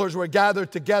rulers were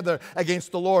gathered together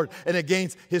against the Lord and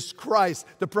against His Christ.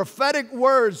 The prophetic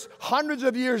words hundreds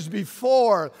of years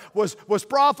before was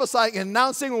prophesying and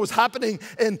announcing what was happening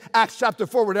in Acts chapter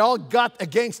 4, where they all got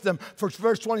against them. For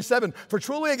verse 27, for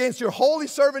truly against your holy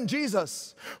servant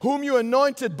Jesus, whom you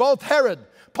anointed, both Herod,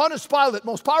 Pontius Pilate,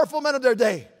 most powerful men of their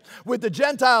day, with the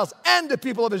Gentiles and the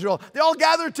people of Israel, they all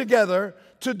gathered together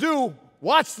to do,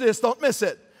 watch this, don't miss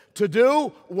it, to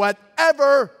do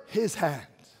whatever His hand,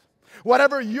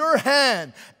 whatever your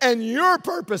hand and your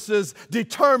purposes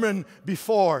determined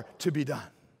before to be done.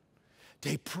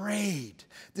 They prayed.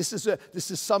 This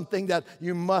is something that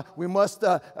we must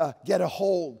get a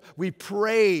hold. We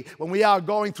pray when we are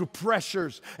going through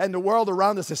pressures and the world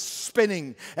around us is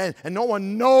spinning and no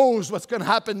one knows what's going to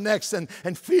happen next and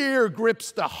fear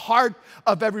grips the heart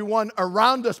of everyone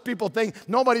around us. People think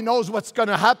nobody knows what's going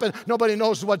to happen. Nobody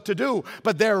knows what to do.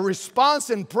 But their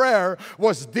response in prayer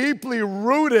was deeply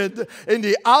rooted in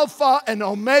the Alpha and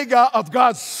Omega of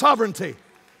God's sovereignty.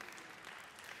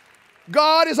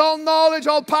 God is all knowledge,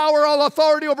 all power, all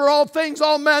authority over all things,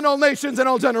 all men, all nations, and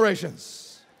all generations.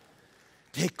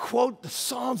 They quote the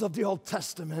Psalms of the Old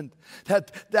Testament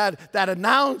that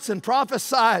announce and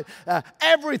prophesy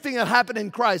everything that happened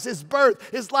in Christ, His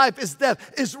birth, His life, His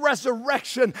death, His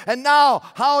resurrection, and now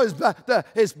how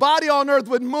His body on earth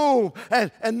would move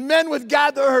and men would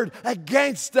gather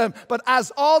against them. But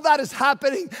as all that is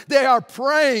happening, they are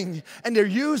praying and they're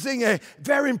using a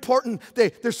very important,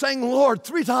 they're saying Lord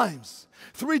 3 times.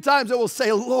 3 times they will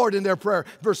say Lord in their prayer.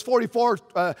 Verse 44,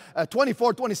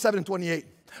 24, 27, and 28.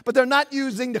 But they're not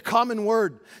using the common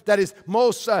word that is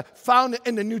most found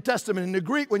in the New Testament. In the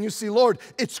Greek, when you see Lord,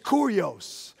 it's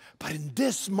kurios. But in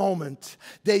this moment,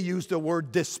 they use the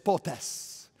word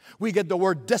despotes. We get the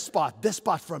word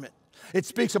despot from it. It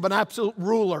speaks of an absolute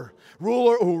ruler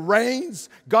who reigns,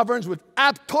 governs with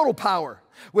total power,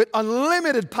 with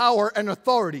unlimited power and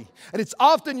authority. And it's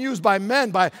often used by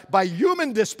men, by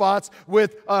human despots,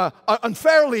 with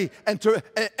unfairly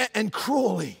and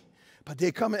cruelly. But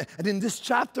they come, and in this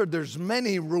chapter, there's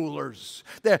many rulers.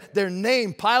 Their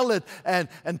name, Pilate and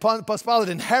Pontius Pilate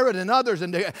and Herod and others,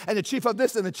 and the chief of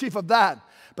this and the chief of that.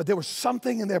 But there was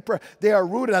something in their prayer. They are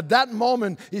rooted. At that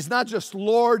moment, he's not just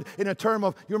Lord in a term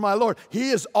of, you're my Lord.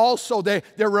 He is also, they're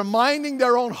reminding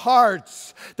their own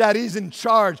hearts that he's in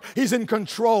charge. He's in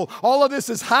control. All of this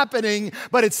is happening,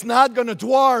 but it's not going to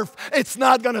dwarf. It's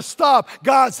not going to stop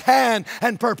God's hand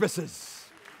and purposes.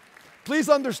 Please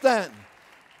understand.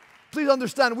 Please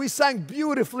understand, we sang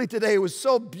beautifully today. It was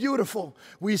so beautiful.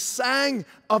 We sang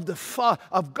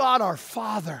of God our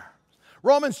Father.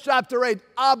 Romans chapter 8,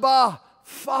 Abba,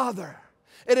 Father.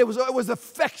 It was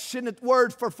affectionate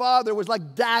word for father. It was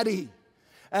like daddy.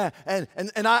 And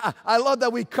I love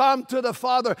that we come to the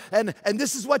Father, and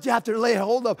this is what you have to lay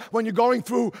hold of when you're going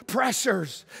through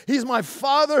pressures. He's my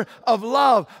Father of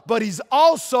love, but He's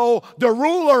also the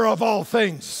ruler of all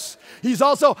things. He's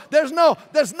also, there's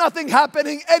nothing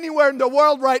happening anywhere in the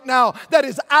world right now that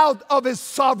is out of His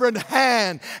sovereign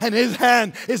hand, and His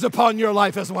hand is upon your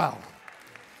life as well.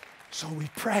 So we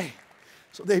pray.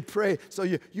 So they pray. So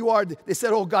they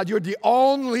said, oh God, you're the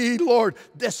only Lord,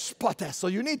 despotes. So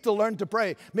you need to learn to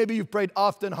pray. Maybe you've prayed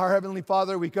often, our Heavenly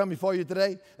Father, we come before you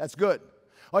today. That's good.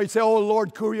 Or you say, oh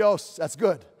Lord, kurios. That's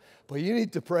good. But you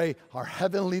need to pray, our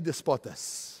Heavenly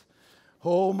despotes.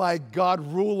 Oh my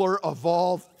God, ruler of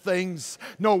all things.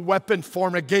 No weapon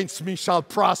formed against me shall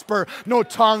prosper. No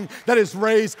tongue that is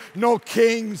raised. No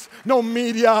kings. No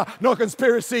media. No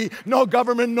conspiracy. No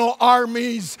government. No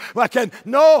armies.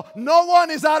 No one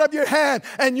is out of your hand.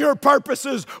 And your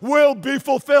purposes will be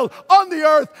fulfilled on the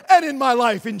earth and in my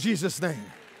life in Jesus' name.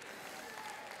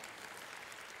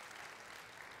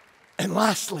 And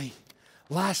lastly,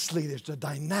 there's the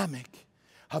dynamic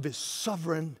of His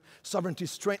sovereignty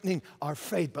strengthening our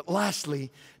faith. But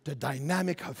lastly, the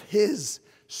dynamic of His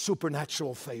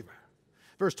supernatural favor.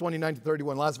 Verse 29 to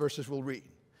 31, last verses we'll read.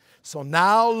 So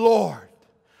now, Lord,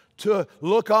 to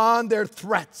look on their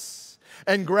threats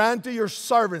and grant to your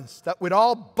servants that with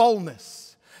all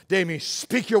boldness they may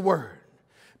speak your word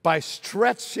by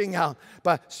stretching out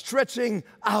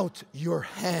your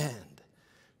hand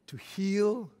to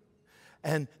heal,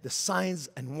 and the signs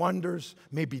and wonders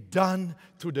may be done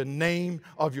through the name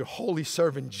of your holy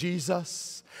servant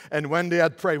Jesus. And when they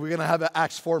had prayed, we're going to have an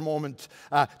Acts 4 moment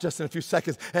just in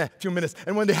a few minutes.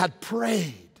 And when they had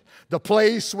prayed, the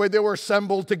place where they were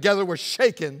assembled together was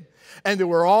shaken, and they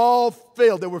were all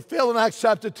filled. They were filled in Acts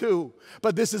chapter 2.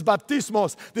 But this is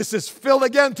baptismos. This is filled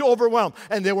again to overwhelm.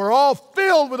 And they were all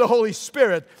filled with the Holy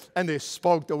Spirit, and they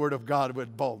spoke the word of God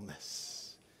with boldness.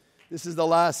 This is the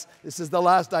last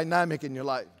dynamic in your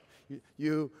life.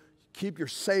 You keep your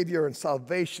Savior and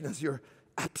salvation as your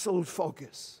absolute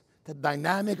focus. The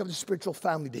dynamic of the spiritual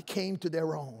family, they came to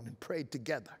their own and prayed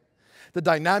together. The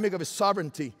dynamic of His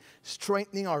sovereignty,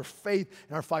 strengthening our faith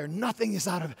and our fire. Nothing is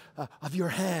out of your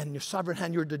hand, your sovereign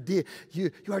hand. You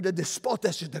are the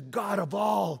despotes, you're the God of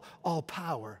all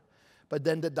power. But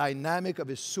then the dynamic of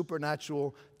His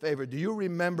supernatural favor. Do you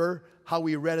remember how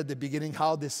we read at the beginning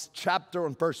how this chapter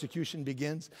on persecution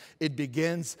begins? It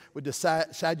begins with the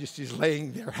Sadducees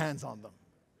laying their hands on them.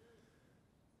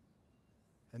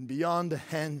 And beyond the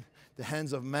hands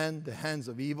of men, the hands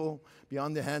of evil,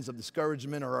 beyond the hands of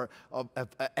discouragement or of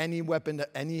any weapon,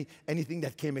 anything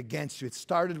that came against you. It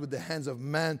started with the hands of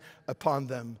man upon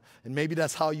them. And maybe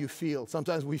that's how you feel.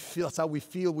 Sometimes that's how we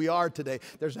feel we are today.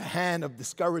 There's a hand of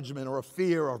discouragement or of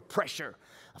fear or pressure,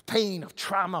 of pain, of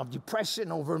trauma, of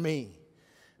depression over me.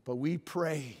 But we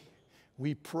pray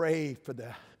for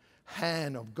the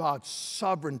hand of God's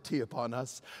sovereignty upon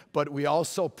us, but we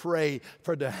also pray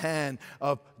for the hand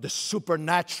of the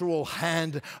supernatural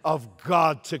hand of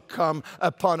God to come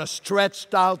upon us.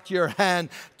 Stretched out your hand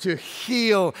to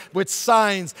heal with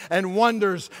signs and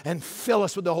wonders and fill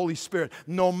us with the Holy Spirit.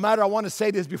 No matter, I want to say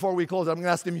this before we close. I'm going to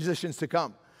ask the musicians to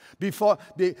come. I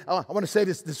want to say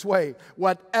this way.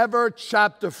 Whatever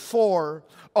chapter 4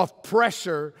 of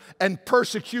pressure and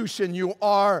persecution you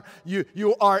are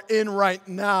in right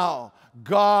now,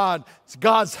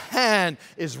 God's hand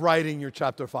is writing your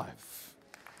chapter 5.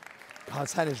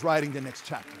 God's hand is writing the next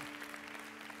chapter.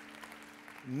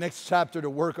 Next chapter, the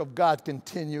work of God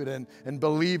continued, and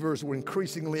believers were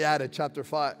increasingly added. Chapter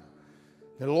 5.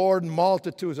 The Lord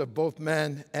multitudes of both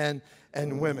men and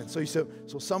women. So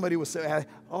somebody would say,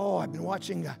 oh, I've been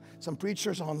watching some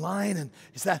preachers online, and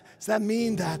does that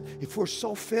mean that if we're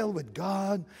so filled with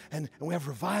God and we have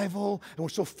revival and we're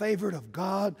so favored of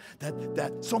God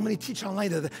that so many teach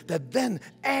online that then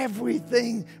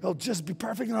everything will just be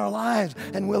perfect in our lives,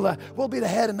 and we'll be the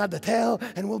head and not the tail,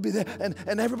 and we'll be there,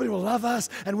 and everybody will love us,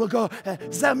 and we'll go,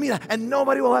 does that mean, and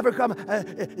nobody will ever come,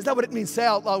 is that what it means? Say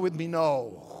out loud with me,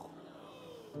 no.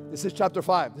 This is chapter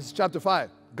 5. This is chapter 5.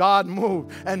 God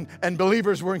moved, and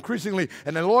believers were increasingly,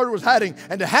 and the Lord was heading,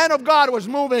 and the hand of God was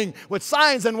moving with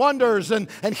signs and wonders and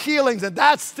healings, and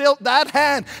that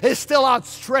hand is still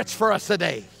outstretched for us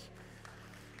today.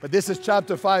 But this is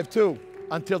chapter 5 too,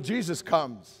 until Jesus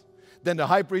comes. Then the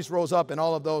high priest rose up, and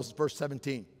all of those, verse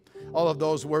 17, all of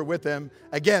those were with him,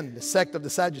 again, the sect of the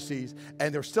Sadducees,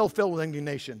 and they're still filled with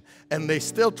indignation. And they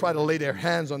still try to lay their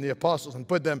hands on the apostles and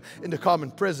put them into common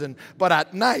prison. But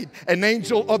at night, an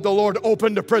angel of the Lord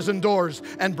opened the prison doors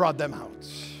and brought them out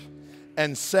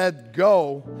and said,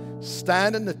 go,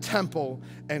 stand in the temple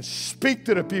and speak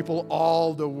to the people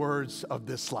all the words of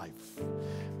this life.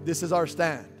 This is our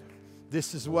stand.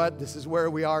 This is where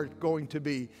we are going to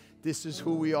be. This is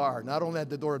who we are, not only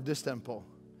at the door of this temple,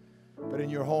 but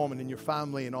in your home and in your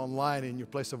family and online and in your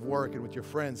place of work and with your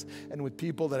friends and with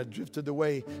people that have drifted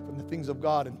away from the things of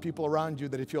God, and people around you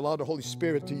that, if you allow the Holy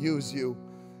Spirit to use you,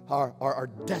 are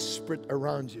desperate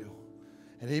around you.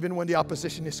 And even when the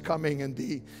opposition is coming and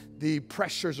the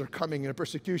pressures are coming and the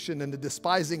persecution and the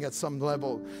despising at some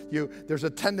level, there's a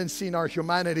tendency in our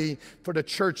humanity for the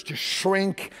church to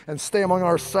shrink and stay among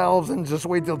ourselves and just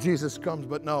wait till Jesus comes.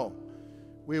 But no,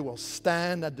 we will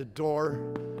stand at the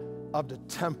door of the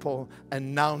temple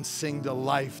announcing the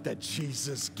life that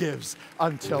Jesus gives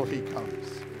until he comes.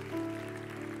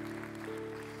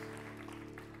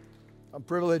 I'm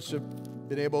privileged to have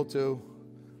been able to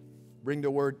bring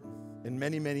the word in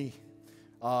many, many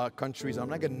countries. I'm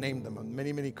not going to name them.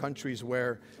 Many, many countries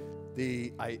where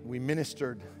we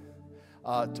ministered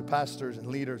to pastors and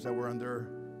leaders that were under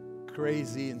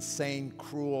crazy, insane,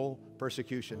 cruel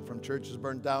persecution, from churches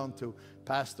burned down to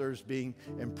pastors being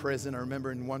imprisoned. I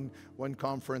remember in one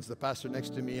conference, the pastor next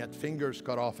to me had fingers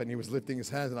cut off, and he was lifting his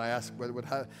hands, and I asked, what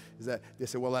is that? They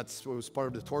said, well, that was part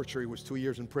of the torture. He was 2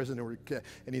 years in prison,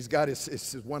 and he's got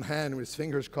his one hand with his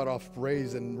fingers cut off,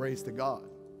 raised to God.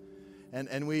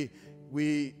 And we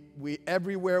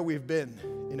everywhere we've been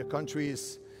in the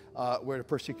countries where the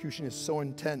persecution is so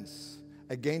intense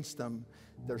against them,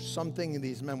 there's something in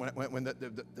these men, when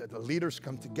the leaders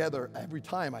come together, every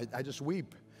time I just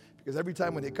weep. Because every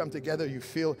time when they come together, you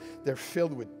feel they're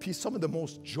filled with peace. Some of the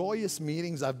most joyous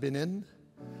meetings I've been in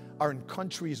are in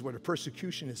countries where the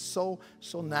persecution is so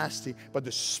nasty, but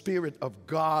the Spirit of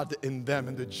God in them,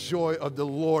 and the joy of the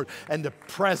Lord, and the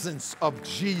presence of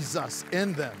Jesus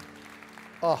in them.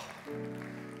 Oh,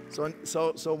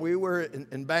 so we were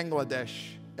in Bangladesh,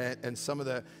 and some of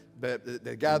the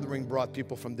gathering brought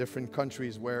people from different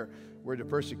countries where the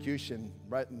persecution,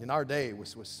 right in our day,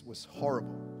 was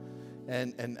horrible.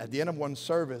 And at the end of one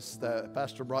service, the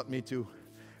pastor brought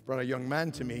a young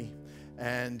man to me,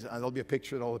 and there'll be a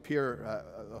picture that'll appear.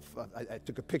 I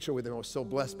took a picture with him. I was so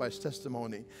blessed by his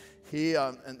testimony.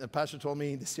 And the pastor told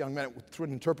me, this young man, through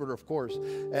an interpreter, of course,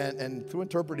 and through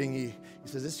interpreting, he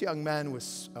says this young man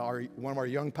was one of our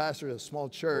young pastors at a small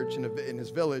church in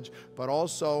his village, but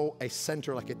also a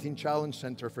center, like a teen challenge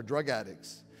center for drug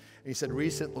addicts. And he said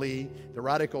recently the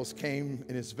radicals came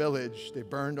in his village. They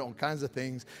burned all kinds of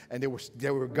things, and they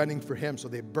were gunning for him. So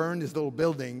they burned his little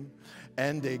building,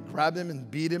 and they grabbed him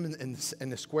and beat him in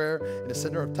the square in the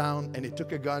center of town, and they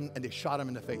took a gun and they shot him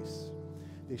in the face.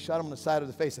 They shot him on the side of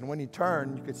the face, and when he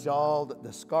turned, you could see all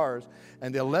the scars,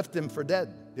 and they left him for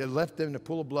dead. They left him in a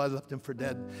pool of blood, left him for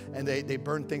dead, and they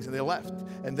burned things, and they left.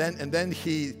 And then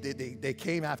they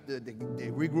came after, they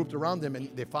regrouped around him,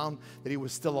 and they found that he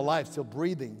was still alive, still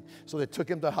breathing. So they took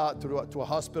him to a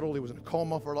hospital. He was in a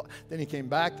coma for a lot. Then he came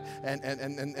back,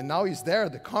 and now he's there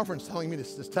at the conference telling me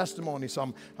this testimony.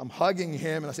 So I'm hugging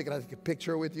him, and I said, can I take a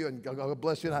picture with you? And God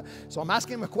bless you. So I'm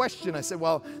asking him a question. I said,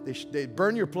 well, they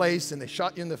burned your place, and they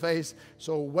shot you in the face.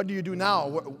 So what do you do now?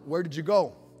 Where did you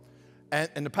go?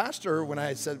 And the pastor, when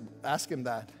I ask him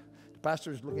that, the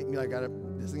pastor is looking at me like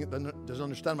doesn't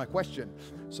understand my question.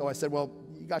 So I said, well,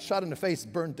 you got shot in the face,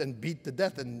 burnt and beat to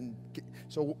death. And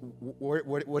so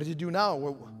what did you do now?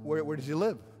 Where did you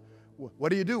live?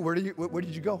 What do you do? Where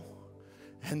did you go?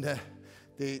 And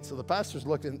so the pastor's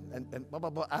looking and blah, blah,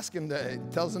 blah,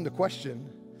 tells him the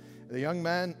question. The young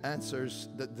man answers,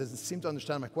 that doesn't seem to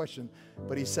understand my question,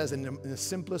 but he says in the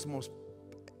simplest, most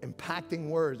impacting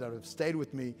words that have stayed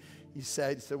with me, he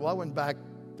said, well, I went back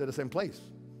to the same place.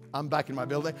 I'm back in my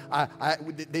building.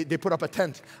 They put up a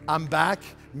tent. I'm back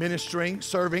ministering,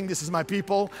 serving. This is my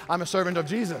people. I'm a servant of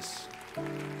Jesus.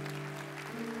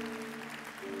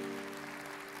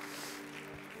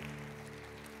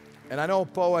 And I know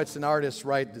poets and artists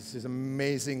write these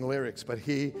amazing lyrics, but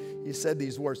he said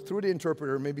these words through the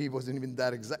interpreter. Maybe he wasn't even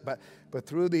that exact, but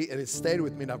through and it stayed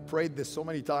with me, and I've prayed this so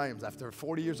many times. After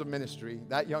 40 years of ministry,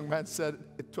 that young man said,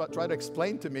 tried to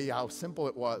explain to me how simple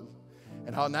it was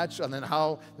and how natural and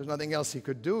how there's nothing else he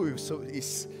could do. So he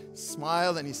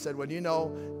smiled and he said, well, you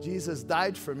know, Jesus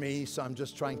died for me, so I'm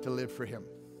just trying to live for him.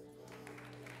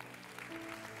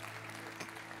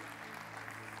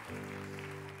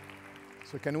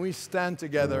 So can we stand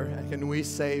together and can we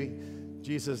say,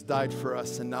 Jesus died for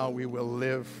us and now we will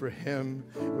live for him.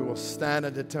 We will stand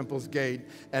at the temple's gate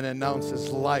and announce his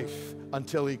life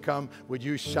until he come. Would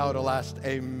you shout a last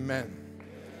amen?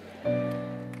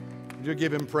 Would you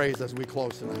give him praise as we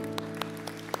close tonight?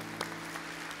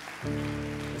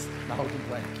 Now we can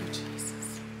play. Thank you,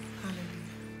 Jesus. Hallelujah.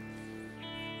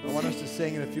 I want us to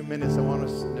sing in a few minutes. I want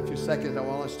us, in a few seconds, I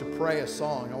want us to pray a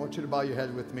song. I want you to bow your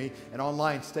head with me. And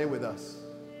online, stay with us.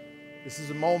 This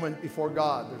is a moment before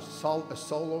God. There's a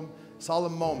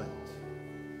solemn moment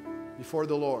before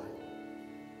the Lord.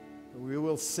 We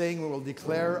will sing, we will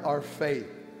declare our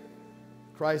faith.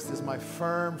 Christ is my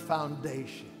firm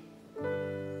foundation.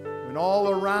 When all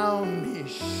around me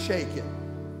is shaken,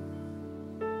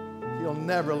 he'll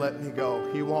never let me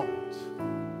go. He won't.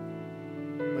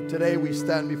 But today we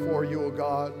stand before you, O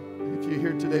God. If you're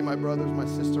here today, my brothers, my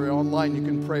sister, online, you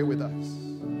can pray with us.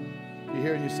 You're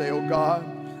here and you say, oh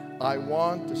God, I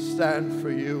want to stand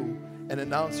for you and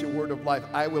announce your word of life.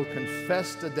 I will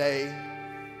confess today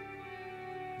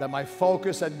that my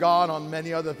focus had gone on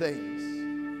many other things.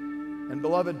 And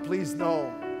beloved, please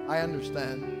know, I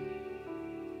understand.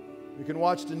 We can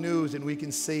watch the news and we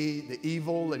can see the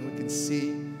evil and we can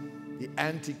see the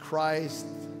Antichrist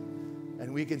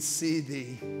and we can see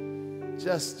the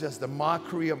just the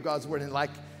mockery of God's word, and like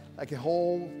a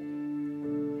whole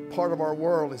part of our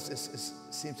world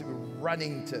seems to be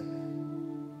running to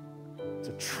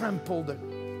trample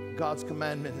God's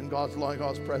commandment and God's law and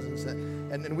God's presence.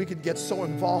 And we could get so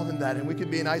involved in that. And we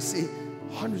could be, and I see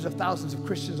hundreds of thousands of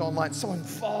Christians online so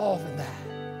involved in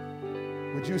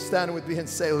that. Would you stand with me and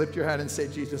say, lift your hand and say,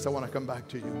 Jesus, I want to come back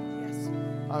to you. Yes.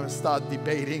 I want to start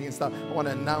debating and stuff. I want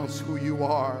to announce who you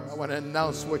are. I want to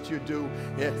announce what you do.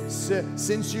 Yeah.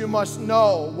 Since you must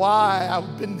know why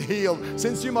I've been healed,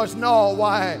 since you must know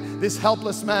why this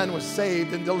helpless man was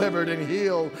saved and delivered and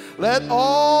healed, let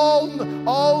all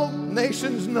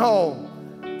nations know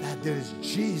that there is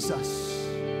Jesus.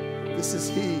 This is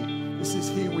He. This is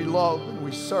He we love and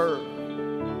we serve.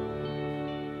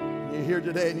 You're here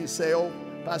today and you say, oh,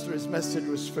 Pastor, his message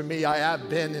was for me. I have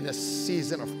been in a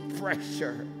season of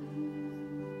pressure.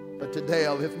 But today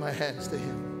I lift my hands to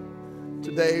Him.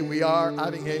 Today we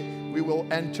will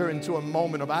enter into a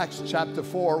moment of Acts chapter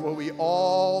 4 where we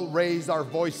all raise our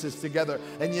voices together.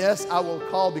 And yes, I will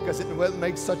call because it will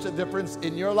make such a difference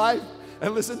in your life.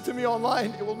 And listen to me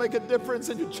online, it will make a difference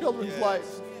in your children's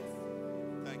lives.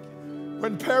 Thank you.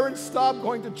 When parents stop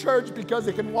going to church because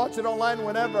they can watch it online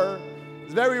whenever,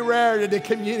 it's very rare that they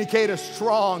communicate a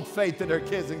strong faith to their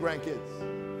kids and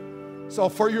grandkids. So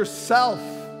for yourself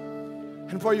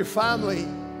and for your family,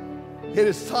 it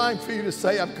is time for you to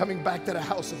say, I'm coming back to the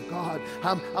house of God.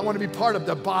 I want to be part of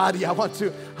the body. I'm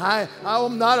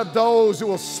not of those who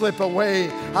will slip away.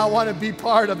 I want to be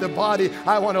part of the body.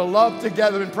 I want to love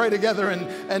together and pray together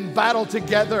and battle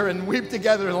together and weep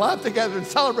together and laugh together and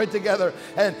celebrate together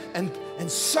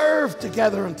and serve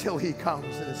together until He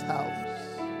comes in His house.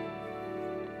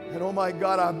 And oh my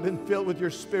God, I've been filled with your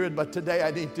Spirit, but today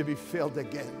I need to be filled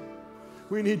again.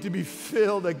 We need to be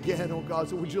filled again, oh God.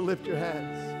 So would you lift your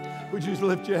hands? Would you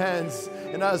lift your hands?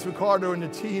 And as Ricardo and the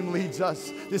team leads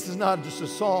us, this is not just a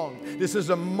song. This is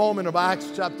a moment of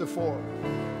Acts chapter 4.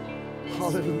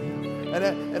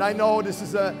 Hallelujah. And I know this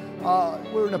is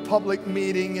we're in a public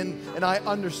meeting, and I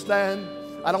understand.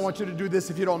 I don't want you to do this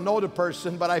if you don't know the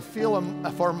person, but I feel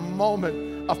for a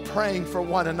moment of praying for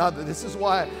one another. This is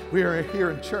why we are here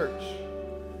in church.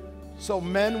 So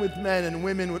men with men and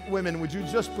women with women, would you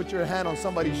just put your hand on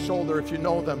somebody's shoulder if you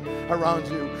know them around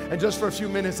you? And just for a few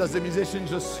minutes as the musicians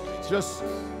just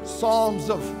psalms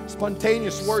of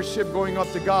spontaneous worship going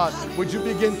up to God, would you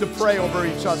begin to pray over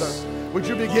each other? Would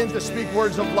you begin to speak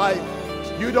words of life?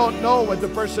 You don't know what the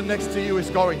person next to you is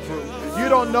going through. You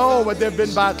don't know what they've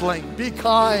been battling. Be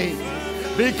kind.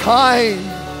 Be kind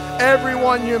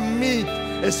everyone you meet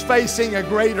is facing a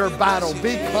greater battle.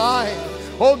 Be kind.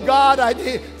 Oh God,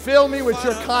 fill me with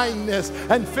your kindness,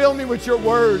 and fill me with your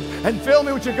word, and fill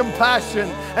me with your compassion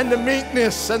and the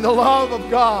meekness and the love of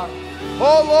God.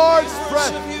 Oh Lord,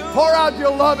 pour out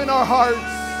your love in our hearts.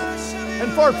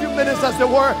 And for a few minutes as the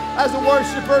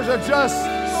worshipers are just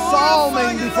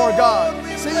psalming before God,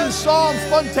 singing psalms,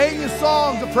 spontaneous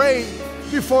songs of praise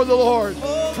before the Lord.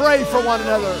 Pray for one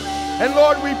another. And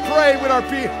Lord, we pray with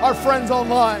our friends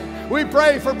online. We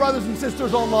pray for brothers and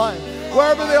sisters online,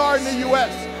 wherever they are in the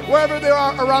U.S., wherever they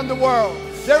are around the world.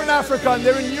 They're in Africa, and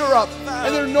they're in Europe,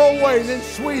 and they're in Norway, and in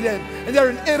Sweden, and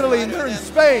they're in Italy, and they're in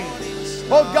Spain.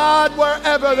 Oh God,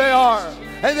 wherever they are.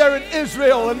 And they're in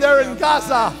Israel, and they're in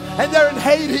Gaza, and they're in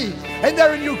Haiti, and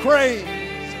they're in Ukraine.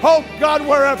 Oh God,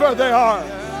 wherever they are.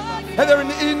 And they're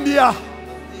in India.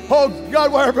 Oh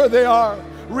God, wherever they are.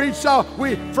 Reach out.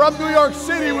 From New York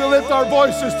City, we lift our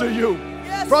voices to you.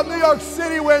 From New York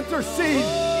City, we intercede.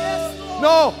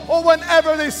 No,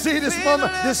 whenever they see this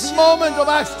moment of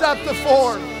Acts chapter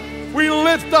 4, we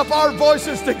lift up our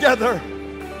voices together.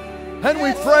 And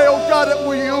we pray, oh God, that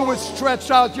you would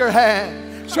stretch out your hand.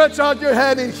 Stretch out your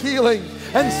hand in healing,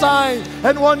 and signs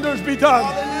and wonders be done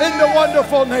in the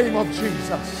wonderful name of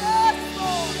Jesus.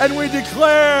 And we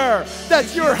declare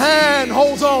that your hand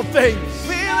holds all things.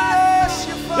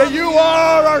 That you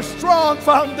are our strong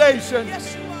foundation.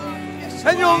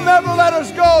 And you'll never let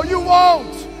us go. You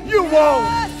won't. You won't.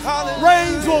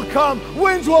 Rains will come,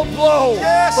 winds will blow,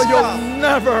 but you'll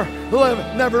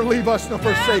never leave us nor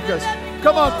forsake us.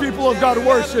 Come on, people of God,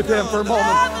 worship him for a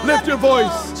moment. Lift your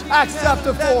voice. Acts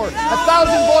chapter 4.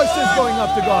 1,000 voices going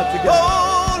up to God together.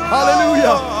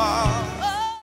 Hallelujah.